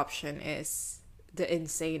only option is the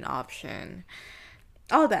insane option,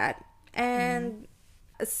 all that. And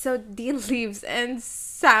so Dean leaves, and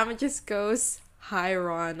Sam just goes, "Hi,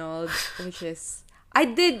 Ronald," which is, I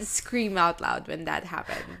did scream out loud when that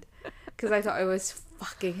happened because I thought it was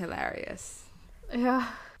fucking hilarious.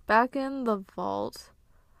 Yeah. Back in the vault,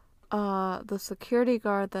 the security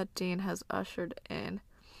guard that Dean has ushered in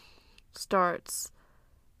starts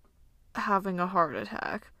having a heart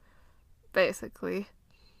attack, basically.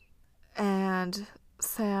 And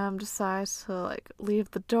Sam decides to like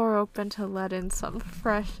leave the door open to let in some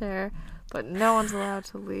fresh air, but no one's allowed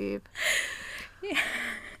to leave.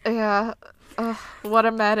 Yeah. What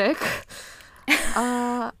a medic.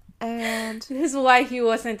 And this is why he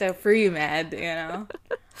wasn't a pre-med,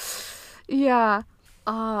 Yeah.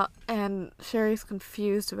 And Sherry's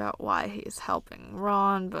confused about why he's helping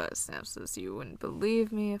Ron, but Sam says, "You wouldn't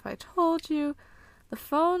believe me if I told you." The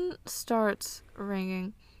phone starts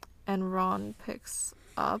ringing, and Ron picks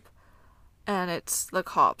up, and it's the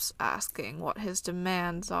cops asking what his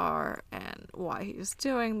demands are and why he's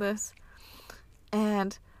doing this.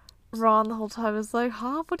 And Ron the whole time is like,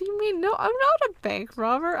 "Huh? What do you mean? No, I'm not a bank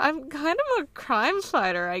robber. I'm kind of a crime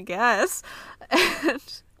fighter, I guess." And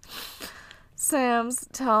Sam's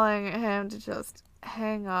telling him to just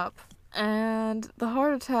hang up, and the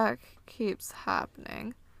heart attack keeps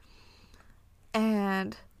happening.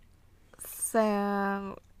 And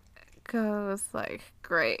Sam goes like,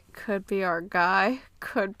 "Great, could be our guy,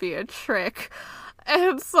 could be a trick."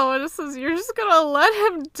 And someone just says, "You're just gonna let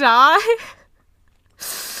him die?"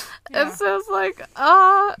 Yeah. And Sam's like,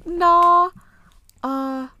 nah.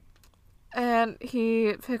 And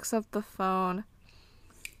he picks up the phone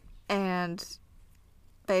and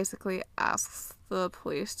basically asks the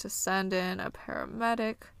police to send in a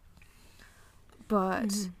paramedic,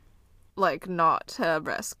 but like not to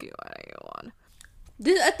rescue anyone.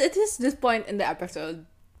 At this point in the episode,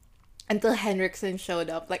 until Henriksen showed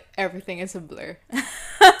up, like everything is a blur.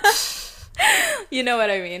 You know what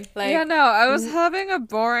I mean? Like, yeah, no, I was having a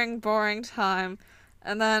boring time,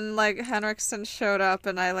 and then like Henriksen showed up,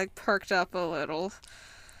 and I like perked up a little.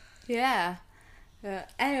 Yeah.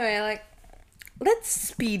 Anyway, like, let's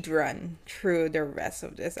speed run through the rest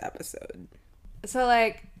of this episode. So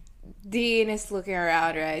like, Dean is looking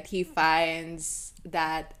around, right? He finds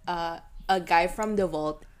that a guy from the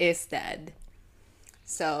vault is dead.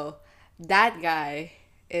 So that guy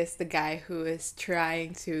is the guy who is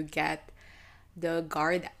trying to get the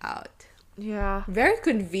guard out. Yeah. Very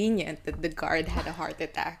convenient that the guard had a heart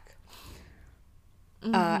attack.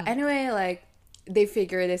 Anyway, like, they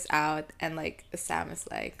figure this out, and like Sam is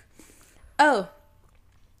like, "Oh,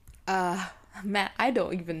 Man, I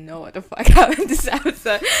don't even know what the fuck happened this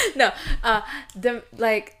episode. No,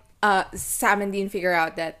 Sam and Dean figure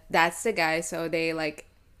out that that's the guy, so they like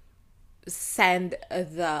send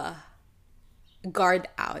the guard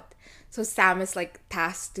out. So Sam is like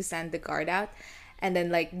tasked to send the guard out, and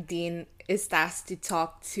then like Dean is tasked to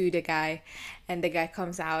talk to the guy, and the guy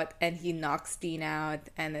comes out and he knocks Dean out,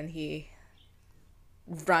 and then he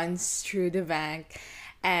runs through the bank,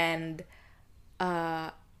 and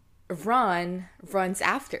Ron runs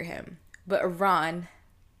after him, but Ron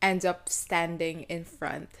ends up standing in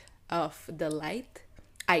front of the light,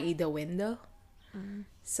 i.e. the window.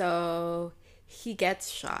 So he gets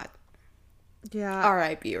shot. Yeah.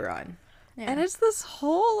 R.I.P. Ron. Yeah. And it's this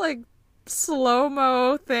whole, like,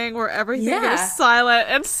 slow-mo thing where everything is silent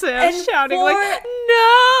and Sam's shouting, like,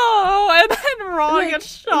 no! And then Ron gets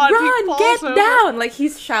shot. Ron, get down! Like,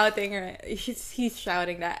 he's shouting, right? He's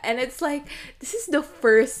shouting that. And it's like, this is the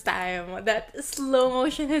first time that slow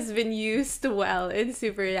motion has been used well in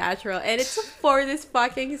Supernatural. And it's for this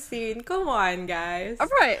fucking scene. Come on, guys.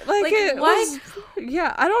 Right. Like it was...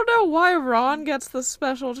 Yeah, I don't know why Ron gets the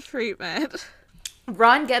special treatment.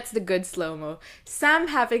 Ron gets the good slow-mo. Sam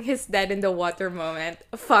having his dead in the water moment.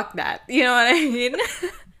 Fuck that. You know what I mean?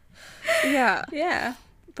 Yeah. Yeah.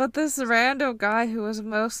 But this rando guy who was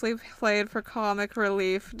mostly played for comic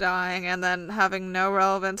relief dying and then having no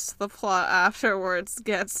relevance to the plot afterwards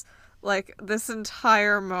gets, like, this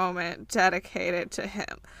entire moment dedicated to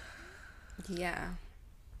him. Yeah.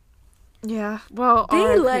 Yeah. Well,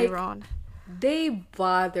 they Ron. They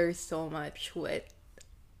bother so much with,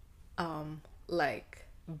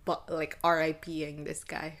 RIPing this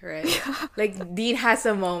guy, right? Like, Dean has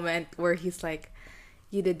a moment where he's like,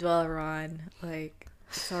 you did well, Ron. Like,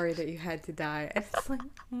 sorry that you had to die. And it's like,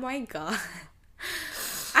 oh my god.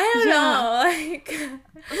 I don't know. Like,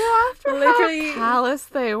 well, after literally, how callous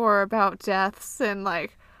they were about deaths in,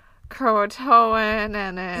 like, Croatoan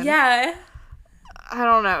and in... Yeah. I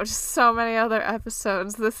don't know, just so many other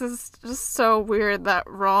episodes. This is just so weird that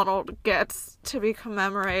Ronald gets to be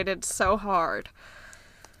commemorated so hard.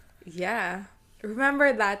 Yeah.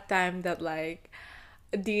 Remember that time that, like,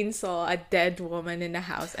 Dean saw a dead woman in the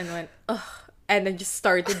house and went, ugh, and then just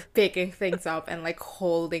started picking things up and, like,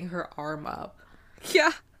 holding her arm up.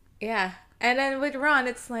 Yeah. Yeah. And then with Ron,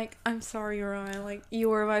 it's like, I'm sorry, Ron. Like, you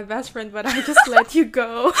were my best friend, but I just let you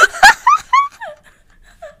go.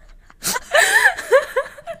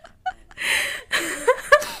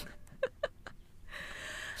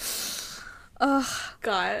 Ugh.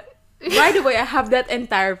 God. By the way, I have that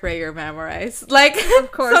entire prayer memorized. Like,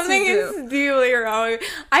 of course something is deeply wrong.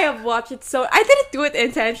 I have watched it so... I didn't do it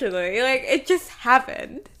intentionally. Like, it just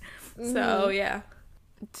happened. So, yeah.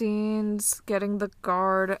 Dean's getting the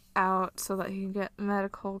guard out so that he can get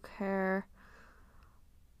medical care.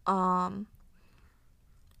 And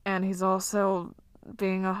he's also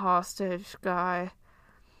being a hostage guy.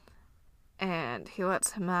 And he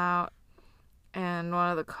lets him out. And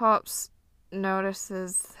one of the cops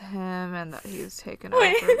notices him and that he's taken over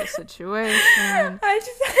the situation. I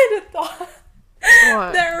just had a thought.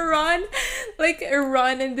 What? That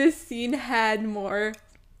Ron in this scene had more,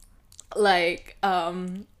 like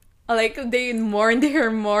they mourned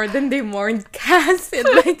her more than they mourned Cass in,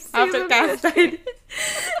 like, after Cass died. And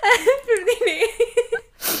 15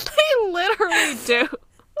 They literally do.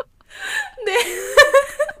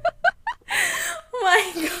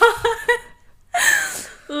 My god.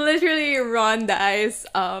 Literally, Ron dies.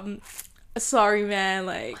 Sorry, man.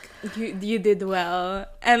 Like, you did well.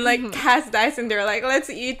 And, like, Cass dies, and they're like, let's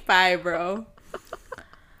eat pie, bro.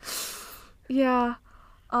 Yeah.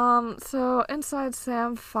 So inside,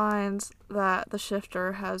 Sam finds that the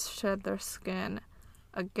shifter has shed their skin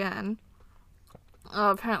again.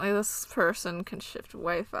 Apparently, this person can shift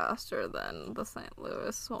way faster than the St.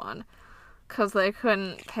 Louis one, because they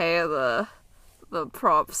couldn't pay the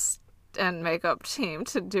props and makeup team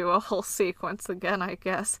to do a whole sequence again, I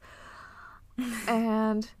guess.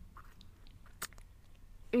 And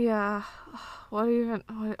yeah,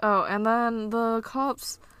 and then the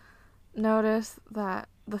cops notice that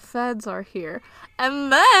the feds are here,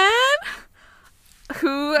 and then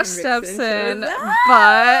who steps in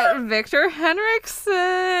but Victor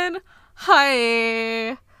Henriksen.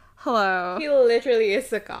 Hi. Hello. He literally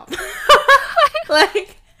is a cop.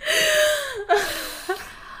 Like,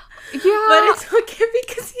 yeah, but it's okay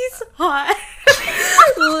because he's hot.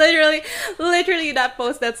 literally that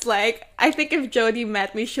post that's like, I think if Jodie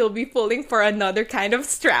met me, she'll be pulling for another kind of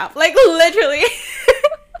strap. Like, literally.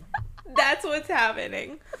 That's what's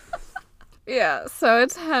happening. Yeah, so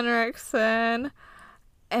it's Henriksen,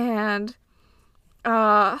 and he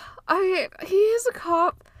is a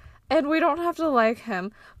cop, and we don't have to like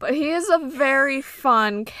him, but he is a very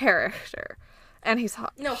fun character. And he's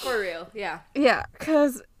hot. No, for real, yeah. Yeah,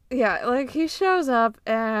 because, yeah, like, he shows up,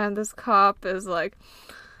 and this cop is like,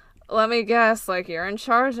 let me guess, like, you're in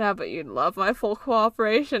charge now, but you'd love my full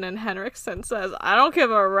cooperation. And Henriksen says, I don't give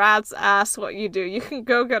a rat's ass what you do. You can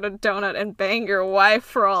go get a donut and bang your wife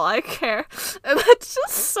for all I care. And that's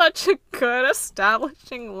just such a good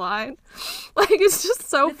establishing line. Like, it's just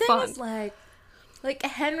so fun. The thing is, like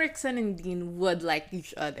Henriksen and Dean would like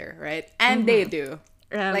each other, right? And they do.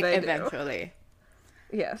 And like, they eventually.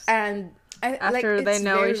 Do. Yes. And after they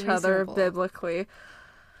know each other biblically.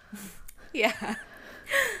 Yeah.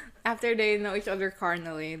 After they know each other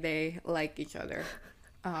carnally, they like each other.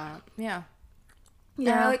 Yeah.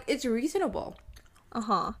 Yeah. Like, it's reasonable.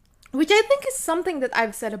 Uh-huh. Which I think is something that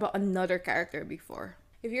I've said about another character before.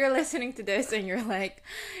 If you're listening to this and you're like,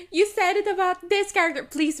 you said it about this character,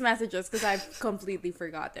 please message us, because I've completely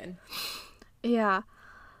forgotten. Yeah.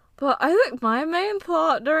 But I think my main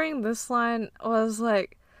thought during this line was,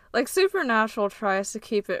 like Supernatural tries to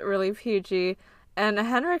keep it really PG, and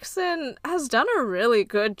Henriksen has done a really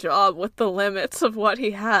good job with the limits of what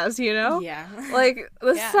he has, you know? Yeah. Like,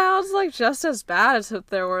 this sounds like just as bad as if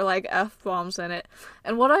there were, like, F-bombs in it.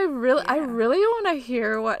 And what I really want to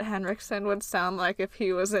hear what Henriksen would sound like if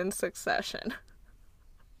he was in Succession.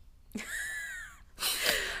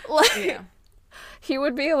 He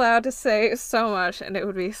would be allowed to say so much, and it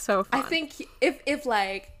would be so fun. I think if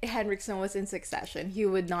like, Henriksen was in Succession, he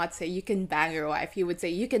would not say, you can bang your wife. He would say,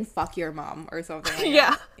 you can fuck your mom, or something like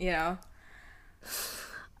that. You know?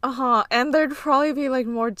 Uh-huh. And there'd probably be, like,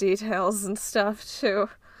 more details and stuff, too.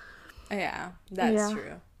 Yeah, that's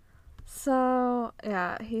true. So,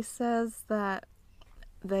 yeah, he says that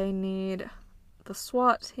they need the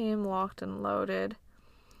SWAT team locked and loaded.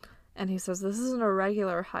 And he says, this isn't a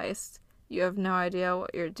regular heist. You have no idea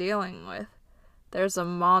what you're dealing with. There's a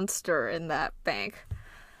monster in that bank.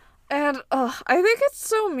 And I think it's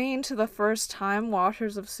so mean to the first-time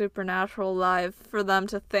watchers of Supernatural Live for them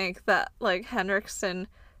to think that, like, Henriksen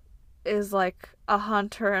is, like, a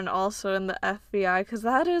hunter and also in the FBI, because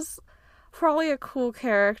that is probably a cool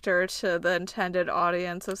character to the intended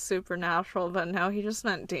audience of Supernatural, but no, he just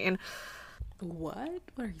meant Dean. What?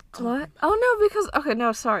 What are you talking about? Oh, no, because... Okay,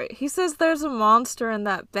 no, sorry. He says there's a monster in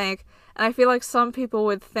that bank, and I feel like some people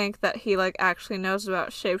would think that he, like, actually knows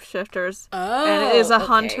about shapeshifters and is a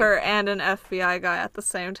hunter and an FBI guy at the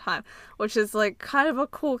same time, which is, like, kind of a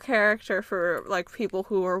cool character for, like, people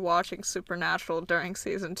who were watching Supernatural during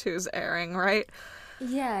Season 2's airing, right?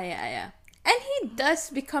 Yeah. And he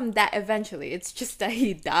does become that eventually. It's just that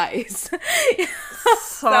he dies.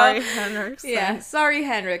 Sorry, Henriksen. Yeah, sorry,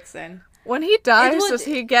 Henriksen. When he dies, does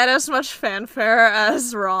he get as much fanfare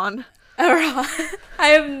as Ron? I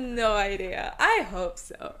have no idea. I hope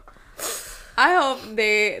so. I hope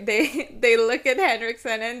they look at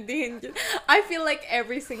Henriksen and Dean. I feel like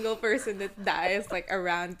every single person that dies, like,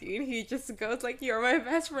 around Dean, he just goes like, you're my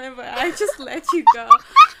best friend, but I just let you go.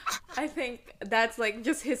 I think that's, like,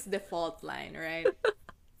 just his default line, right?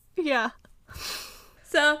 Yeah.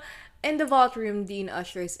 So, in the vault room, Dean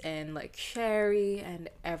ushers in, like, Sherry and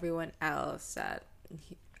everyone else that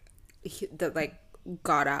like,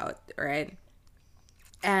 got out, right?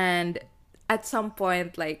 And at some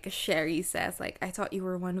point, like, Sherry says, like, I thought you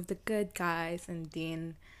were one of the good guys. And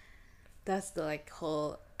Dean does the, like,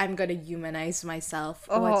 whole, I'm gonna humanize myself.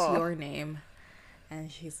 What's your name?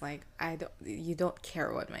 And she's like, you don't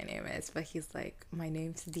care what my name is. But he's like, my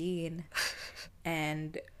name's Dean.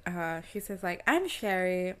 And she says, like, I'm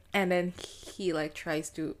Sherry. And then he, like, tries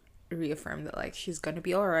to reaffirm that, like, she's gonna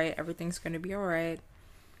be alright. Everything's gonna be alright.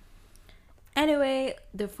 Anyway,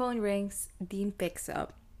 the phone rings. Dean picks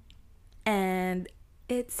up. And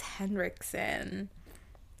it's Henriksen.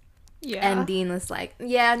 Yeah. And Dean was like,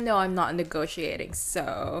 yeah, no, I'm not negotiating,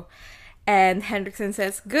 so... And Henriksen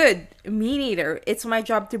says, good, me neither. It's my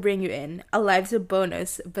job to bring you in. A life's a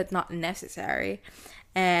bonus, but not necessary.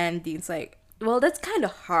 And Dean's like, well, that's kind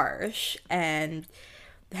of harsh. And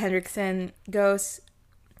Henriksen goes,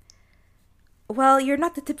 well, you're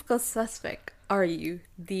not the typical suspect, are you,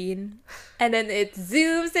 Dean? And then it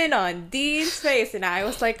zooms in on Dean's face, and I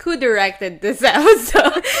was like, who directed this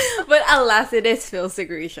episode? But alas, it is Phil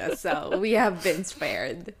Segrisha, so we have been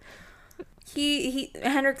spared.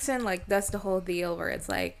 Henriksen, like, does the whole deal where it's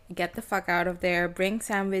like, get the fuck out of there, bring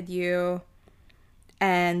Sam with you.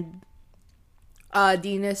 And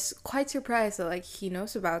Dean is quite surprised that, like, he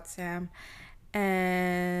knows about Sam.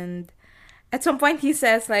 And at some point he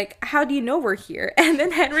says, like, how do you know we're here? And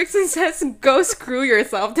then Henriksen says, go screw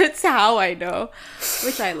yourself. That's how I know.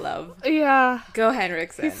 Which I love. Yeah. Go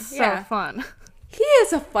Henriksen. He's so fun. he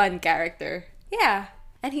is a fun character. Yeah.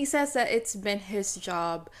 And he says that it's been his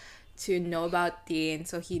job to know about Dean,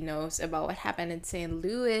 so he knows about what happened in St.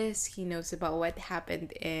 Louis. He knows about what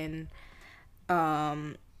happened in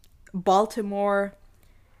Baltimore,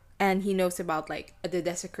 and he knows about like the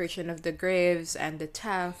desecration of the graves and the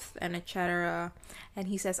theft and etc. And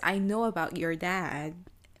he says, I know about your dad.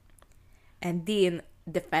 And Dean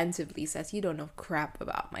defensively says, you don't know crap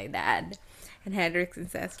about my dad. And Hendrickson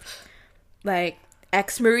says, like,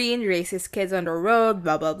 ex-Marine, raises kids on the road,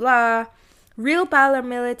 blah blah blah. Real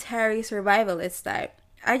paramilitary survivalist type.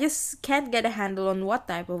 I just can't get a handle on what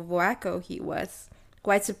type of wacko he was.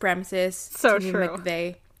 White supremacist, so Timmy true.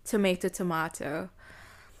 McVeigh, tomato.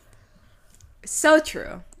 So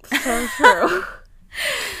true. So true.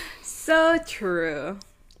 So true.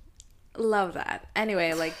 Love that.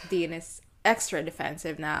 Anyway, like, Dean is extra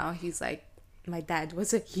defensive now. He's like, my dad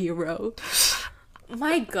was a hero.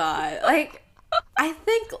 My God. Like, I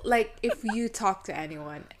think, like, if you talk to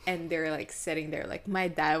anyone and they're, like, sitting there, like, my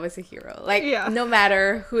dad was a hero. Like, no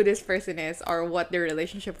matter who this person is or what their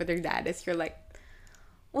relationship with their dad is, you're like,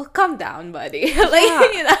 well, calm down, buddy.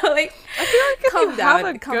 Like, you know, like, I feel like if you have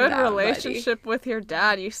a good down, relationship with your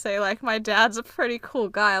dad, you say, like, my dad's a pretty cool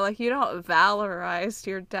guy. Like, you don't valorize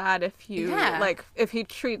your dad if you, like, if he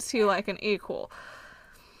treats you like an equal.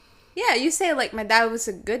 Yeah, you say, like, my dad was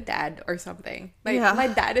a good dad or something. Like, my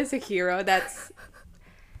dad is a hero. That's...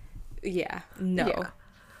 Yeah. No.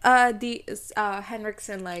 Yeah.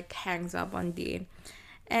 Henriksen, like, hangs up on Dean.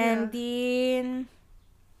 And Dean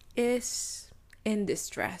is in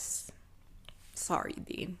distress. Sorry,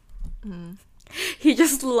 Dean. He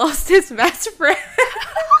just lost his best friend.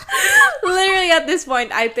 Literally, at this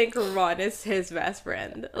point, I think Ron is his best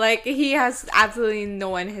friend. Like, he has absolutely no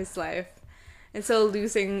one in his life. And so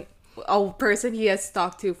losing a person he has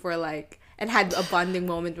talked to for, like, and had a bonding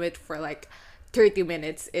moment with for, like, 30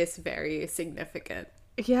 minutes is very significant.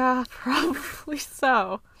 Yeah, probably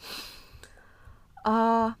so.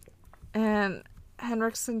 And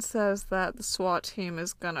Henriksen says that the SWAT team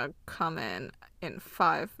is gonna come in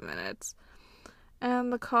 5 minutes.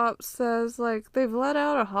 And the cop says, like, they've let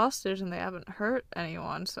out a hostage and they haven't hurt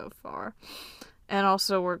anyone so far. And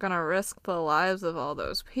also, we're gonna risk the lives of all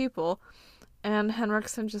those people. And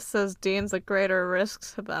Henriksen just says Dean's a greater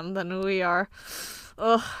risk to them than we are.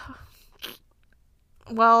 Ugh.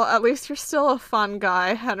 Well, at least you're still a fun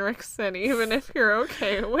guy, Henriksen, even if you're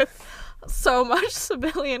okay with so much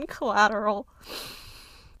civilian collateral.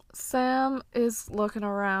 Sam is looking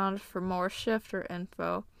around for more shifter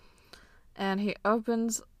info, and he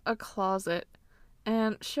opens a closet,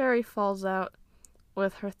 and Sherry falls out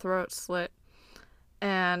with her throat slit,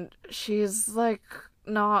 and she's, like,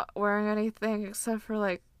 not wearing anything except for,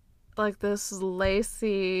 like this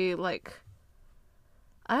lacy, like,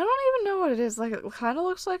 I don't even know what it is. Like, it kind of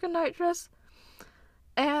looks like a night dress.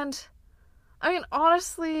 And, I mean,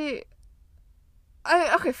 honestly,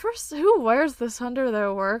 okay, first, who wears this under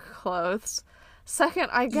their work clothes? Second,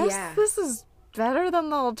 I guess this is better than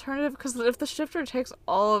the alternative, because if the shifter takes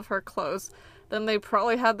all of her clothes, then they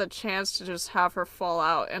probably had the chance to just have her fall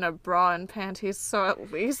out in a bra and panties, so at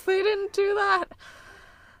least they didn't do that.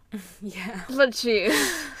 Yeah. But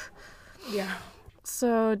jeez. Yeah.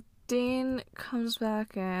 So Dean comes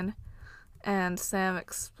back in, and Sam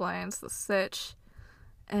explains the sitch,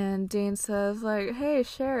 and Dean says, like, hey,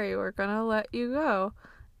 Sherry, we're gonna let you go.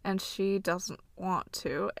 And she doesn't want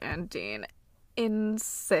to, and Dean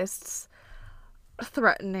insists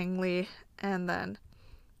threateningly, and then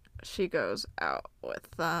she goes out with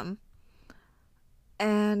them.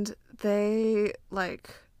 And they, like,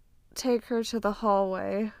 take her to the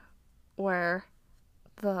hallway where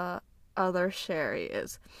the other Sherry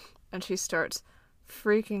is. And she starts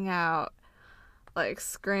freaking out, like,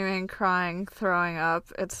 screaming, crying, throwing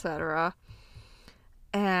up, etc.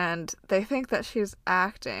 And they think that she's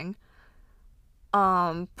acting,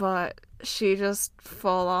 but she just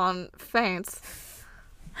full-on faints.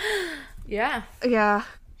 Yeah. Yeah.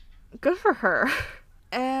 Good for her.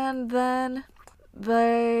 And then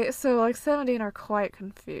so, 17 are quite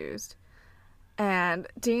confused. And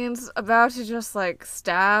Dean's about to just, like,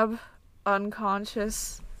 stab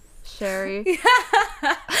unconscious Sherry.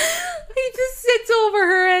 Yeah. He just sits over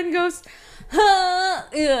her and goes,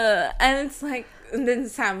 yeah. And it's like, and then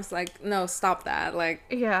Sam's like, no, stop that. Like,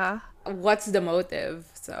 yeah. What's the motive?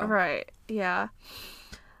 So. Right. Yeah.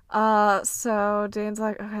 So Dean's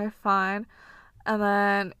like, okay, fine. And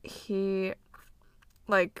then he,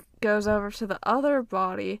 like, goes over to the other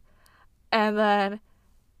body, and then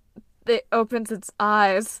it opens its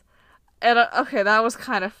eyes, And okay, that was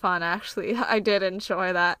kind of fun, actually. I did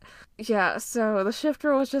enjoy that. Yeah, so the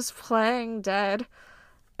shifter was just playing dead,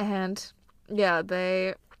 and yeah,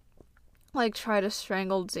 they like try to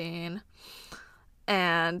strangle Dean,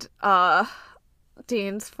 and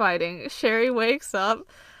Dean's fighting. Sherry wakes up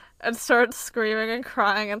and starts screaming and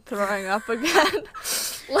crying and throwing up again.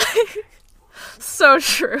 Like, so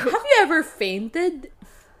true. Have you ever fainted?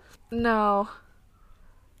 No.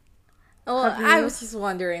 Well, I was just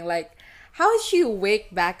wondering, like, how does she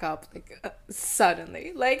wake back up, like,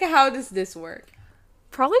 suddenly? Like, how does this work?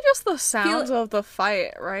 Probably just the sounds of the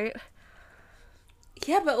fight, right?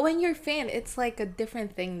 Yeah, but when you're faint, it's like a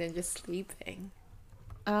different thing than just sleeping.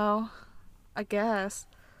 Oh, I guess.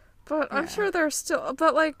 But yeah. I'm sure there's still...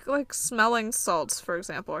 But, like smelling salts, for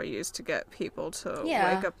example, are used to get people to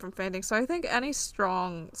wake up from fainting. So I think any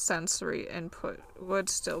strong sensory input would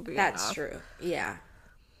still be enough. That's true. Yeah.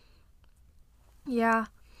 Yeah.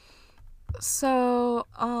 So,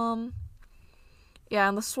 yeah,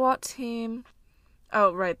 and the SWAT team...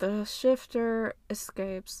 Oh, right, the shifter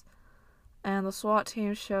escapes, and the SWAT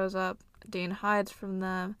team shows up. Dean hides from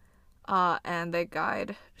them, and they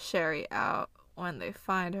guide Sherry out when they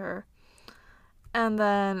find her. And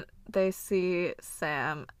then they see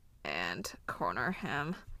Sam and corner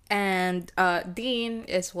him. And Dean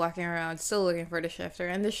is walking around still looking for the shifter,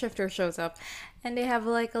 and the shifter shows up, and they have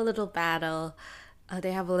like a little battle.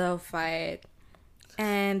 They have a little fight,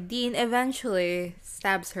 and Dean eventually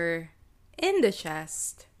stabs her in the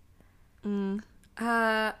chest.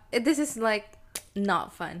 This is like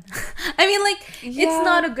not fun. I mean, like, it's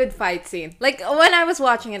not a good fight scene. Like, when I was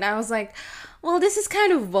watching it, I was like, well, this is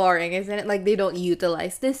kind of boring, isn't it? Like, they don't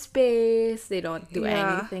utilize this space, they don't do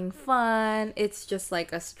anything fun. It's just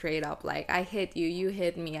like a straight up, like, I hit you, you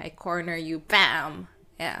hit me, I corner you, bam.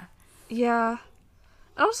 Yeah.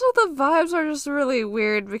 Also, the vibes are just really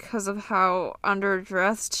weird because of how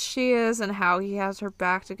underdressed she is and how he has her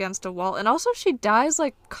backed against a wall. And also, she dies,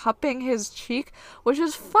 like, cupping his cheek, which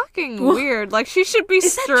is fucking weird. Like, she should be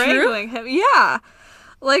strangling him. Yeah.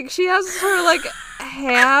 Like, she has her, like,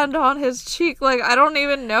 hand on his cheek. Like, I don't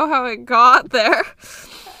even know how it got there.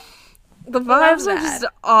 The vibes are just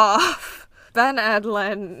off. Ben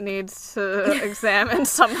Edlund needs to examine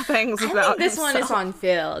some things about this himself. One is on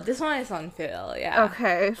Phil. This one is on Phil, yeah.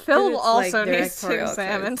 Okay, Phil also needs to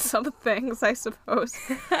examine some things, I suppose.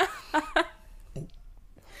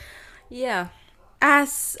 Yeah.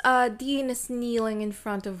 As Dean is kneeling in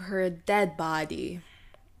front of her dead body,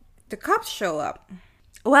 the cops show up.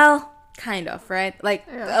 Well, kind of, right? Like,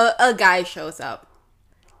 a guy shows up,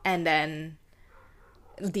 and then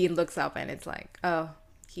Dean looks up and it's like, oh,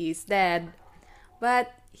 he's dead.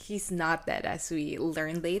 But he's not dead, as we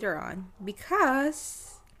learn later on,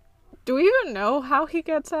 because... Do we even know how he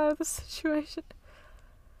gets out of the situation?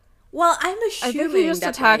 Well, I'm assuming I think he just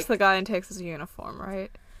attacks the guy and takes his uniform,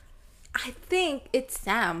 right? I think it's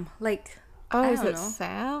Sam. Like, oh, is it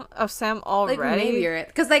Sam? Oh, Sam already? Like, maybe you're it.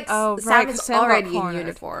 Because, like, Sam is already in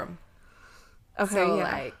uniform. Okay, so,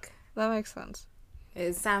 like... That makes sense.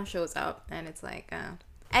 Sam shows up, and it's like...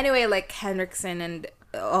 Anyway, like, Henriksen and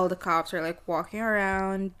all the cops are, like, walking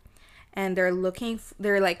around, and they're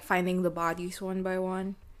like, finding the bodies one by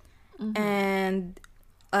one. Mm-hmm. And,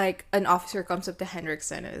 like, an officer comes up to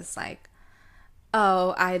Henriksen and is like,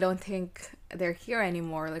 oh, I don't think they're here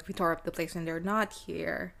anymore. Like, we tore up the place and they're not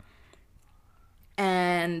here.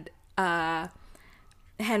 And,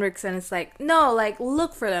 Henriksen is like, no, like,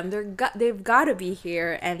 look for them. They've got to be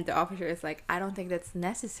here. And the officer is like, I don't think that's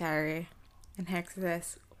necessary. And Henriksen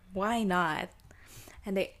says, why not?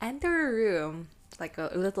 And they enter a room, like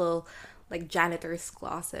a little, like, janitor's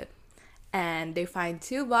closet. And they find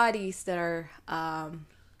two bodies that are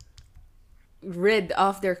rid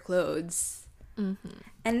of their clothes. Mm-hmm.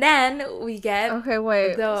 And then we get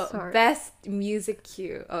best music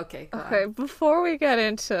cue. Okay, go on. Before we get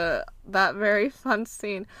into that very fun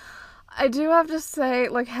scene, I do have to say,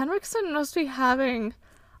 like, Henriksen must be having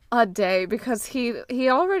a day, because he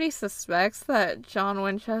already suspects that John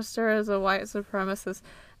Winchester is a white supremacist,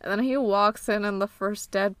 and then he walks in and the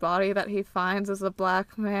first dead body that he finds is a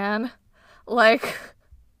black man. Like,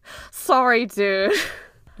 sorry, dude.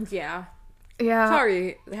 Yeah. Yeah.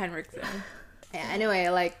 Sorry, Henriksen. Yeah, anyway,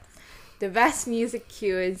 like, the best music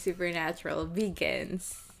cue in Supernatural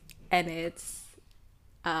begins, and it's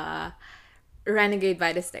Renegade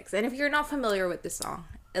by the Styx. And if you're not familiar with the song,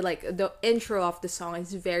 like, the intro of the song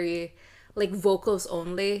is very, like, vocals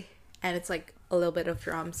only, and it's, like, a little bit of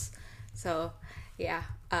drums. So, yeah.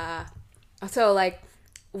 So, like,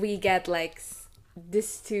 we get, like,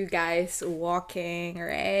 these two guys walking,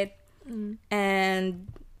 right? Mm. And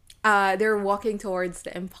they're walking towards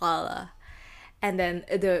the Impala, and then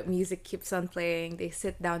the music keeps on playing. They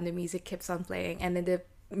sit down, the music keeps on playing, and then the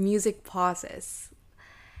music pauses,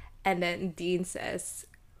 and then Dean says,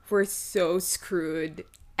 "We're so screwed."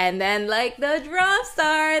 And then like the drums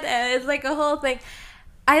start, and it's like a whole thing.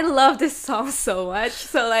 I love this song so much.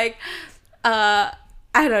 So like, I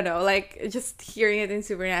don't know, like just hearing it in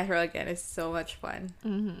Supernatural again is so much fun.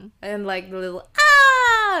 Mm-hmm. And like the little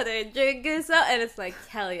the jig is up, and it's like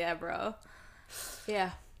hell yeah, bro.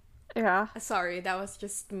 Yeah. Yeah. Sorry, that was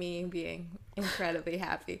just me being incredibly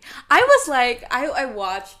happy. I was like, I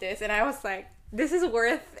watched this and I was like, this is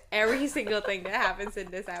worth every single thing that happens in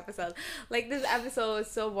this episode. Like, this episode was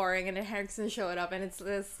so boring, and then Henriksen showed up, and it's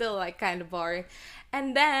still like kind of boring.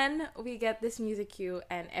 And then we get this music cue,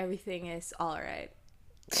 and everything is alright.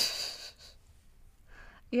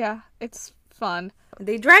 Yeah, it's fun.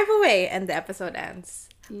 They drive away, and the episode ends.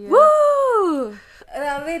 Yeah. Woo!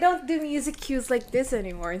 They don't do music cues like this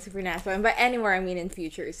anymore in Supernatural, and by anymore I mean in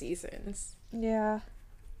future seasons. Yeah.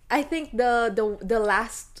 I think the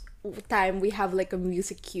last time we have like a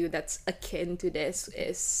music cue that's akin to this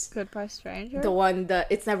is Goodbye Stranger. the one that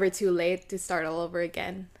It's Never Too Late to Start All Over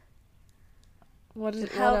Again. What is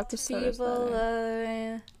Help what episode people,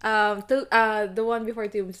 is that the one before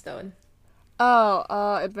Tombstone.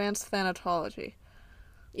 Advanced Thanatology.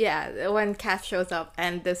 Yeah, when Cass shows up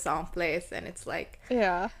and the song plays, and it's like,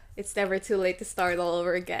 Yeah. it's never too late to start all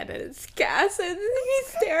over again, and it's Cass, and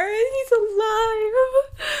he's there, and he's alive.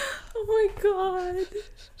 Oh my god.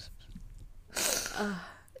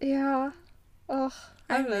 Yeah. Ugh.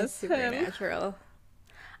 I miss Supernatural.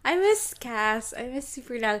 I miss Cass. I miss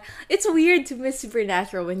Supernatural. It's weird to miss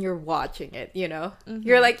Supernatural when you're watching it, you know?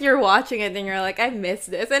 Mm-hmm. You're watching it and you're like, I miss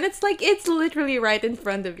this. And it's like, it's literally right in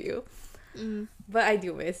front of you. Mm. But I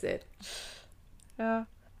do miss it. Yeah.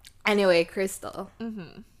 Anyway, Crystal.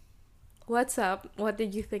 Mm-hmm. What's up? What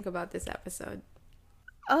did you think about this episode?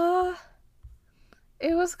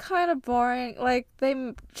 It was kind of boring. Like,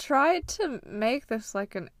 they tried to make this,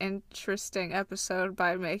 like, an interesting episode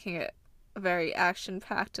by making it very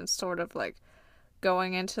action-packed and sort of, like,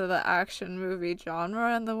 going into the action movie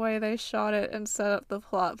genre and the way they shot it and set up the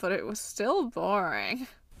plot, but it was still boring.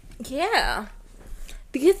 Yeah.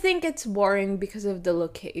 Do you think it's boring because of the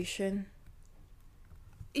location?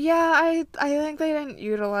 Yeah, I think they didn't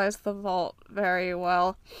utilize the vault very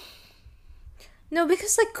well. No,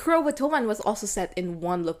 because like Croatoan was also set in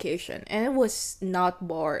one location, and it was not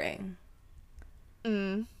boring.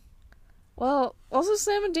 Well, also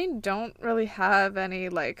Sam and Dean don't really have any,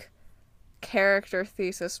 like, character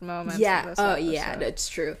thesis moments in this episode. Yeah, that's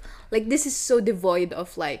true. Like, this is so devoid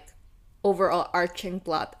of, like, overall arching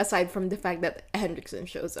plot, aside from the fact that Henriksen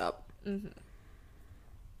shows up. Mm-hmm.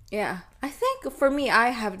 Yeah, I think for me, I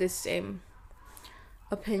have the same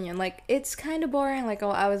opinion. Like, it's kind of boring. Like,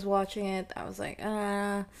 I was watching it, I was like,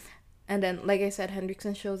 and then, like I said,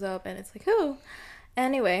 Henriksen shows up, and it's like, oh.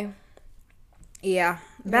 Anyway, yeah.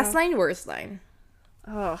 Best line, worst line.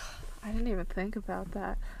 Oh, I didn't even think about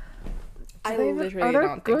that. I literally don't think about it. Are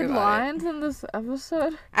there good lines in this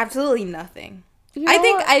episode? Absolutely nothing. You I know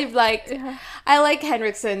think what? I like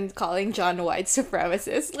Henriksen calling John White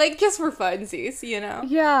supremacist, like just for funsies, you know?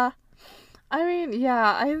 Yeah. I mean,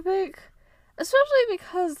 yeah, I think, especially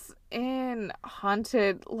because in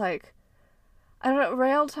Haunted, like, I don't know,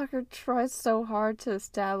 Rael Tucker tries so hard to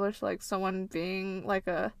establish, like, someone being, like,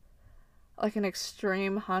 an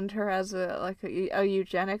extreme hunter as a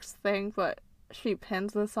eugenics thing, but she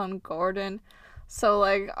pins this on Gordon. So,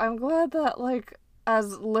 like, I'm glad that, like,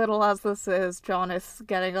 as little as this is, John is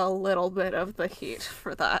getting a little bit of the heat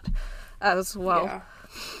for that as well.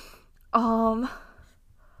 Yeah.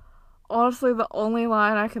 Honestly, the only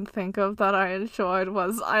line I can think of that I enjoyed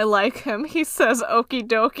was, I like him. He says okie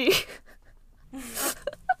dokie.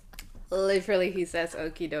 Literally, he says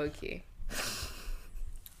okie dokie.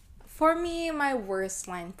 For me, my worst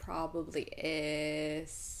line probably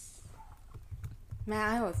is...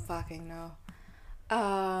 Man, I don't fucking know.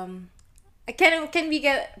 Can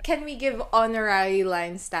we give honorary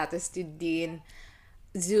line status to Dean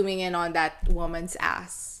zooming in on that woman's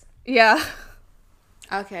ass? Yeah.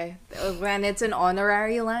 Okay, when it's an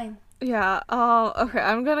honorary line. Yeah, okay,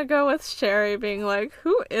 I'm gonna go with Sherry being like,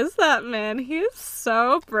 who is that man? He is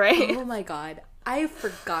so brave. Oh my god, I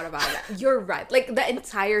forgot about that. You're right. Like, the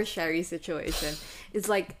entire Sherry situation is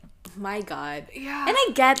like, my god. Yeah. And I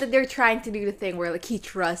get that they're trying to do the thing where, like, she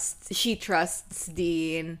trusts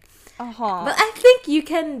Dean. Uh-huh. But I think you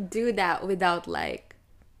can do that without, like,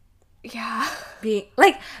 yeah, being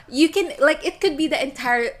like, you can, like, it could be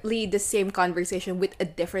entirely the same conversation with a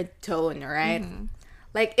different tone, right? Mm-hmm.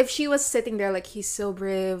 Like, if she was sitting there, like, he's so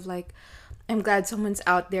brave, like, I'm glad someone's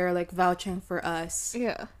out there, like, vouching for us.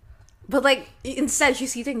 Yeah. But, like, instead,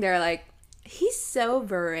 she's sitting there, like, he's so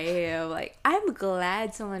brave. Like, I'm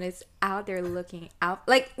glad someone is out there looking out.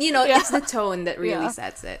 Like, you know, it's the tone that really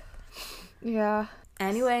sets it. Yeah.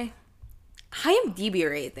 Anyway, IMDb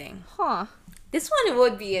rating. Huh. This one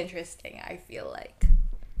would be interesting, I feel like.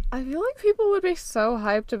 I feel like people would be so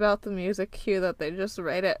hyped about the music cue that they just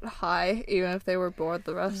rate it high, even if they were bored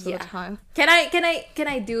the rest of the time. Can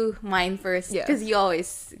I do mine first? Yeah. Because you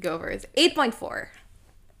always go first. 8.4.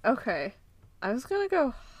 Okay. I was gonna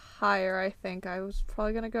go higher, I think. I was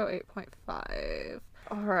probably gonna go 8.5.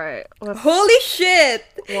 Alright. Holy shit!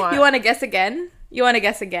 What? You wanna guess again?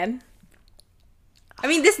 I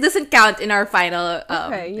mean, this doesn't count in our final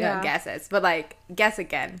guesses, but, like, guess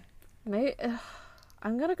again. Maybe,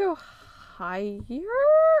 I'm gonna go higher?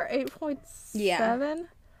 8.7? Yeah.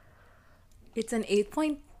 It's an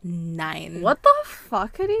 8.9. What the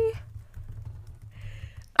fuckity?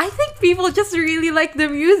 I think people just really like the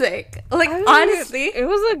music. Like, I mean, honestly. It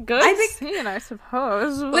was a good scene, I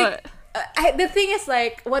suppose, but... Like, the thing is,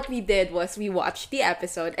 like, what we did was we watched the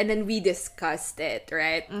episode and then we discussed it,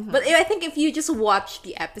 right? Mm-hmm. But I think if you just watch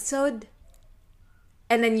the episode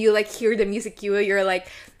and then you, like, hear the music cue, you're like,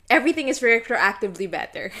 everything is retroactively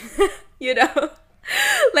better. You know?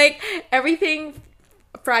 Like, everything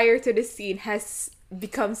prior to the scene has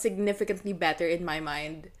become significantly better in my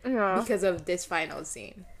mind because of this final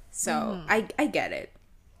scene. So, I get it.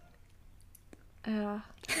 Yeah.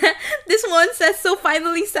 This one says, so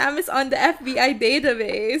finally Sam is on the FBI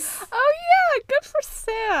database. Oh yeah, good for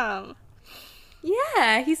Sam.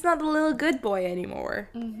 Yeah, he's not a little good boy anymore.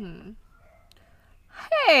 Mm-hmm.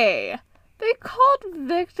 Hey, they called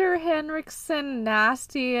Victor Henriksen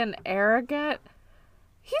nasty and arrogant.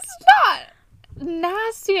 He's not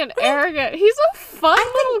nasty and arrogant. He's a fun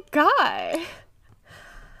little guy.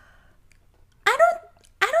 I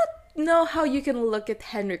don't know how you can look at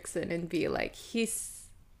Henriksen and be like, he's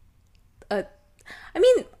I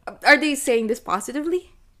mean, are they saying this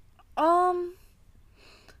positively? I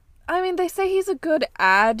mean, they say he's a good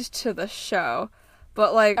add to the show,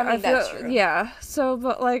 but, like, I mean, that's true. Yeah, so,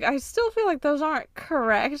 but, like, I still feel like those aren't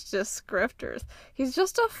correct descriptors. He's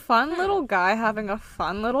just a fun little guy having a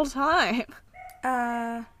fun little time.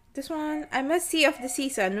 This one, I must see of the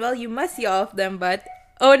season. Well, you must see all of them, but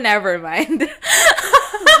oh, never mind.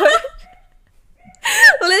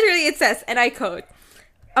 Literally, it says, and I quote,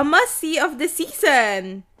 a must-see of the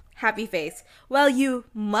season. Happy face. Well, you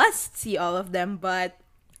must see all of them, but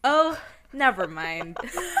oh, never mind.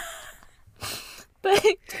 Oh,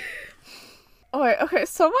 wait, okay,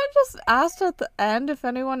 someone just asked at the end if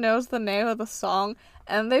anyone knows the name of the song,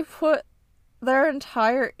 and they put their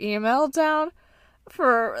entire email down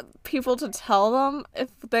for people to tell them if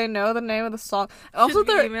they know the name of the song. Also,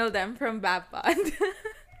 they email them from Babpod.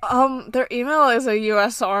 Their email is a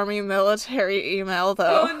U.S. Army military email,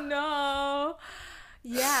 though. Oh, no.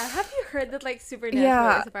 Yeah, have you heard that, like,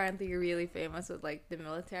 Supernatural is apparently really famous with, like, the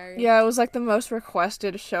military? Yeah, it was, like, the most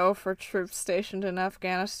requested show for troops stationed in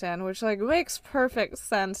Afghanistan, which, like, makes perfect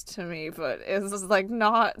sense to me, but is, like,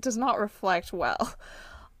 does not reflect well.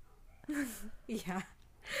 Yeah.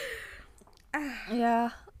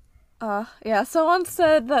 Yeah, someone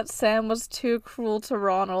said that Sam was too cruel to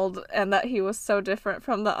Ronald and that he was so different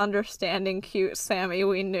from the understanding, cute Sammy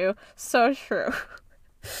we knew. So true.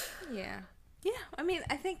 Yeah. Yeah, I mean,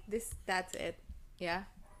 I think that's it. Yeah.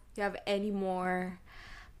 Do you have any more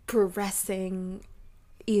pressing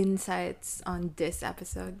insights on this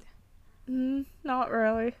episode? Not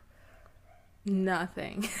really.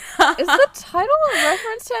 Nothing. Is the title a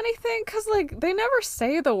reference to anything? Because, like, they never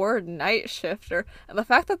say the word night shifter, and the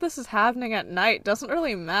fact that this is happening at night doesn't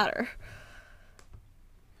really matter.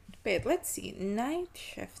 Wait, let's see. Night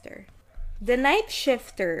shifter. The Night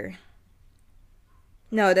Shifter.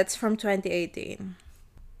 No, that's from 2018.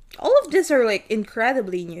 All of these are, like,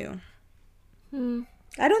 incredibly new.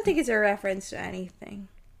 I don't think it's a reference to anything.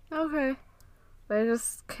 Okay. They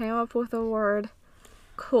just came up with a word.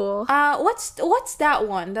 Cool. What's that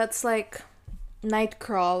one? That's like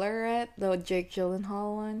Nightcrawler, right? The Jake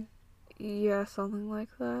Gyllenhaal one. Yeah, something like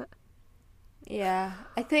that. Yeah,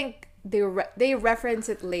 I think they reference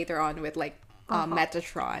it later on with like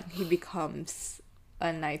Metatron. He becomes a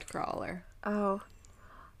Nightcrawler. Oh.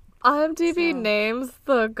 IMDb names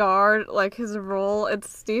the guard, like his role.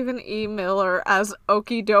 It's Stephen E. Miller as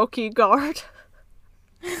Okie dokie guard.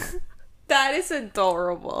 That is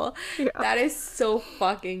adorable. Yeah. That is so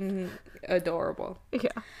fucking adorable.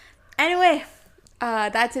 Yeah. Anyway,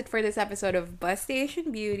 that's it for this episode of Bus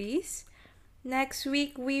Station Beauties. Next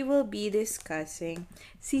week, we will be discussing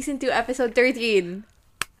Season 2, Episode 13,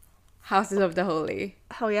 Houses of the Holy.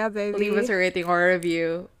 Hell yeah, baby. Leave us a rating or a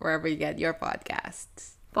review wherever you get your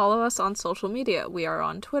podcasts. Follow us on social media. We are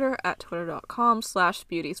on Twitter at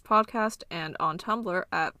twitter.com/beautiespodcast and on Tumblr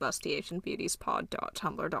at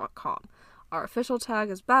bustyasianbeautiespod.tumblr.com. Our official tag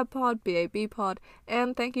is BABPOD, BABPod,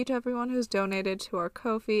 and thank you to everyone who's donated to our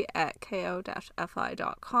Ko-fi at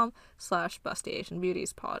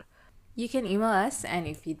ko-fi.com/bustyasianbeautiespod. You can email us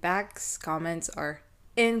any feedbacks, comments, or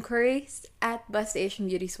inquiries at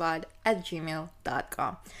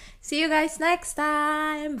bustyasianbeautiespod@gmail.com. See you guys next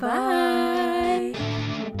time. Bye.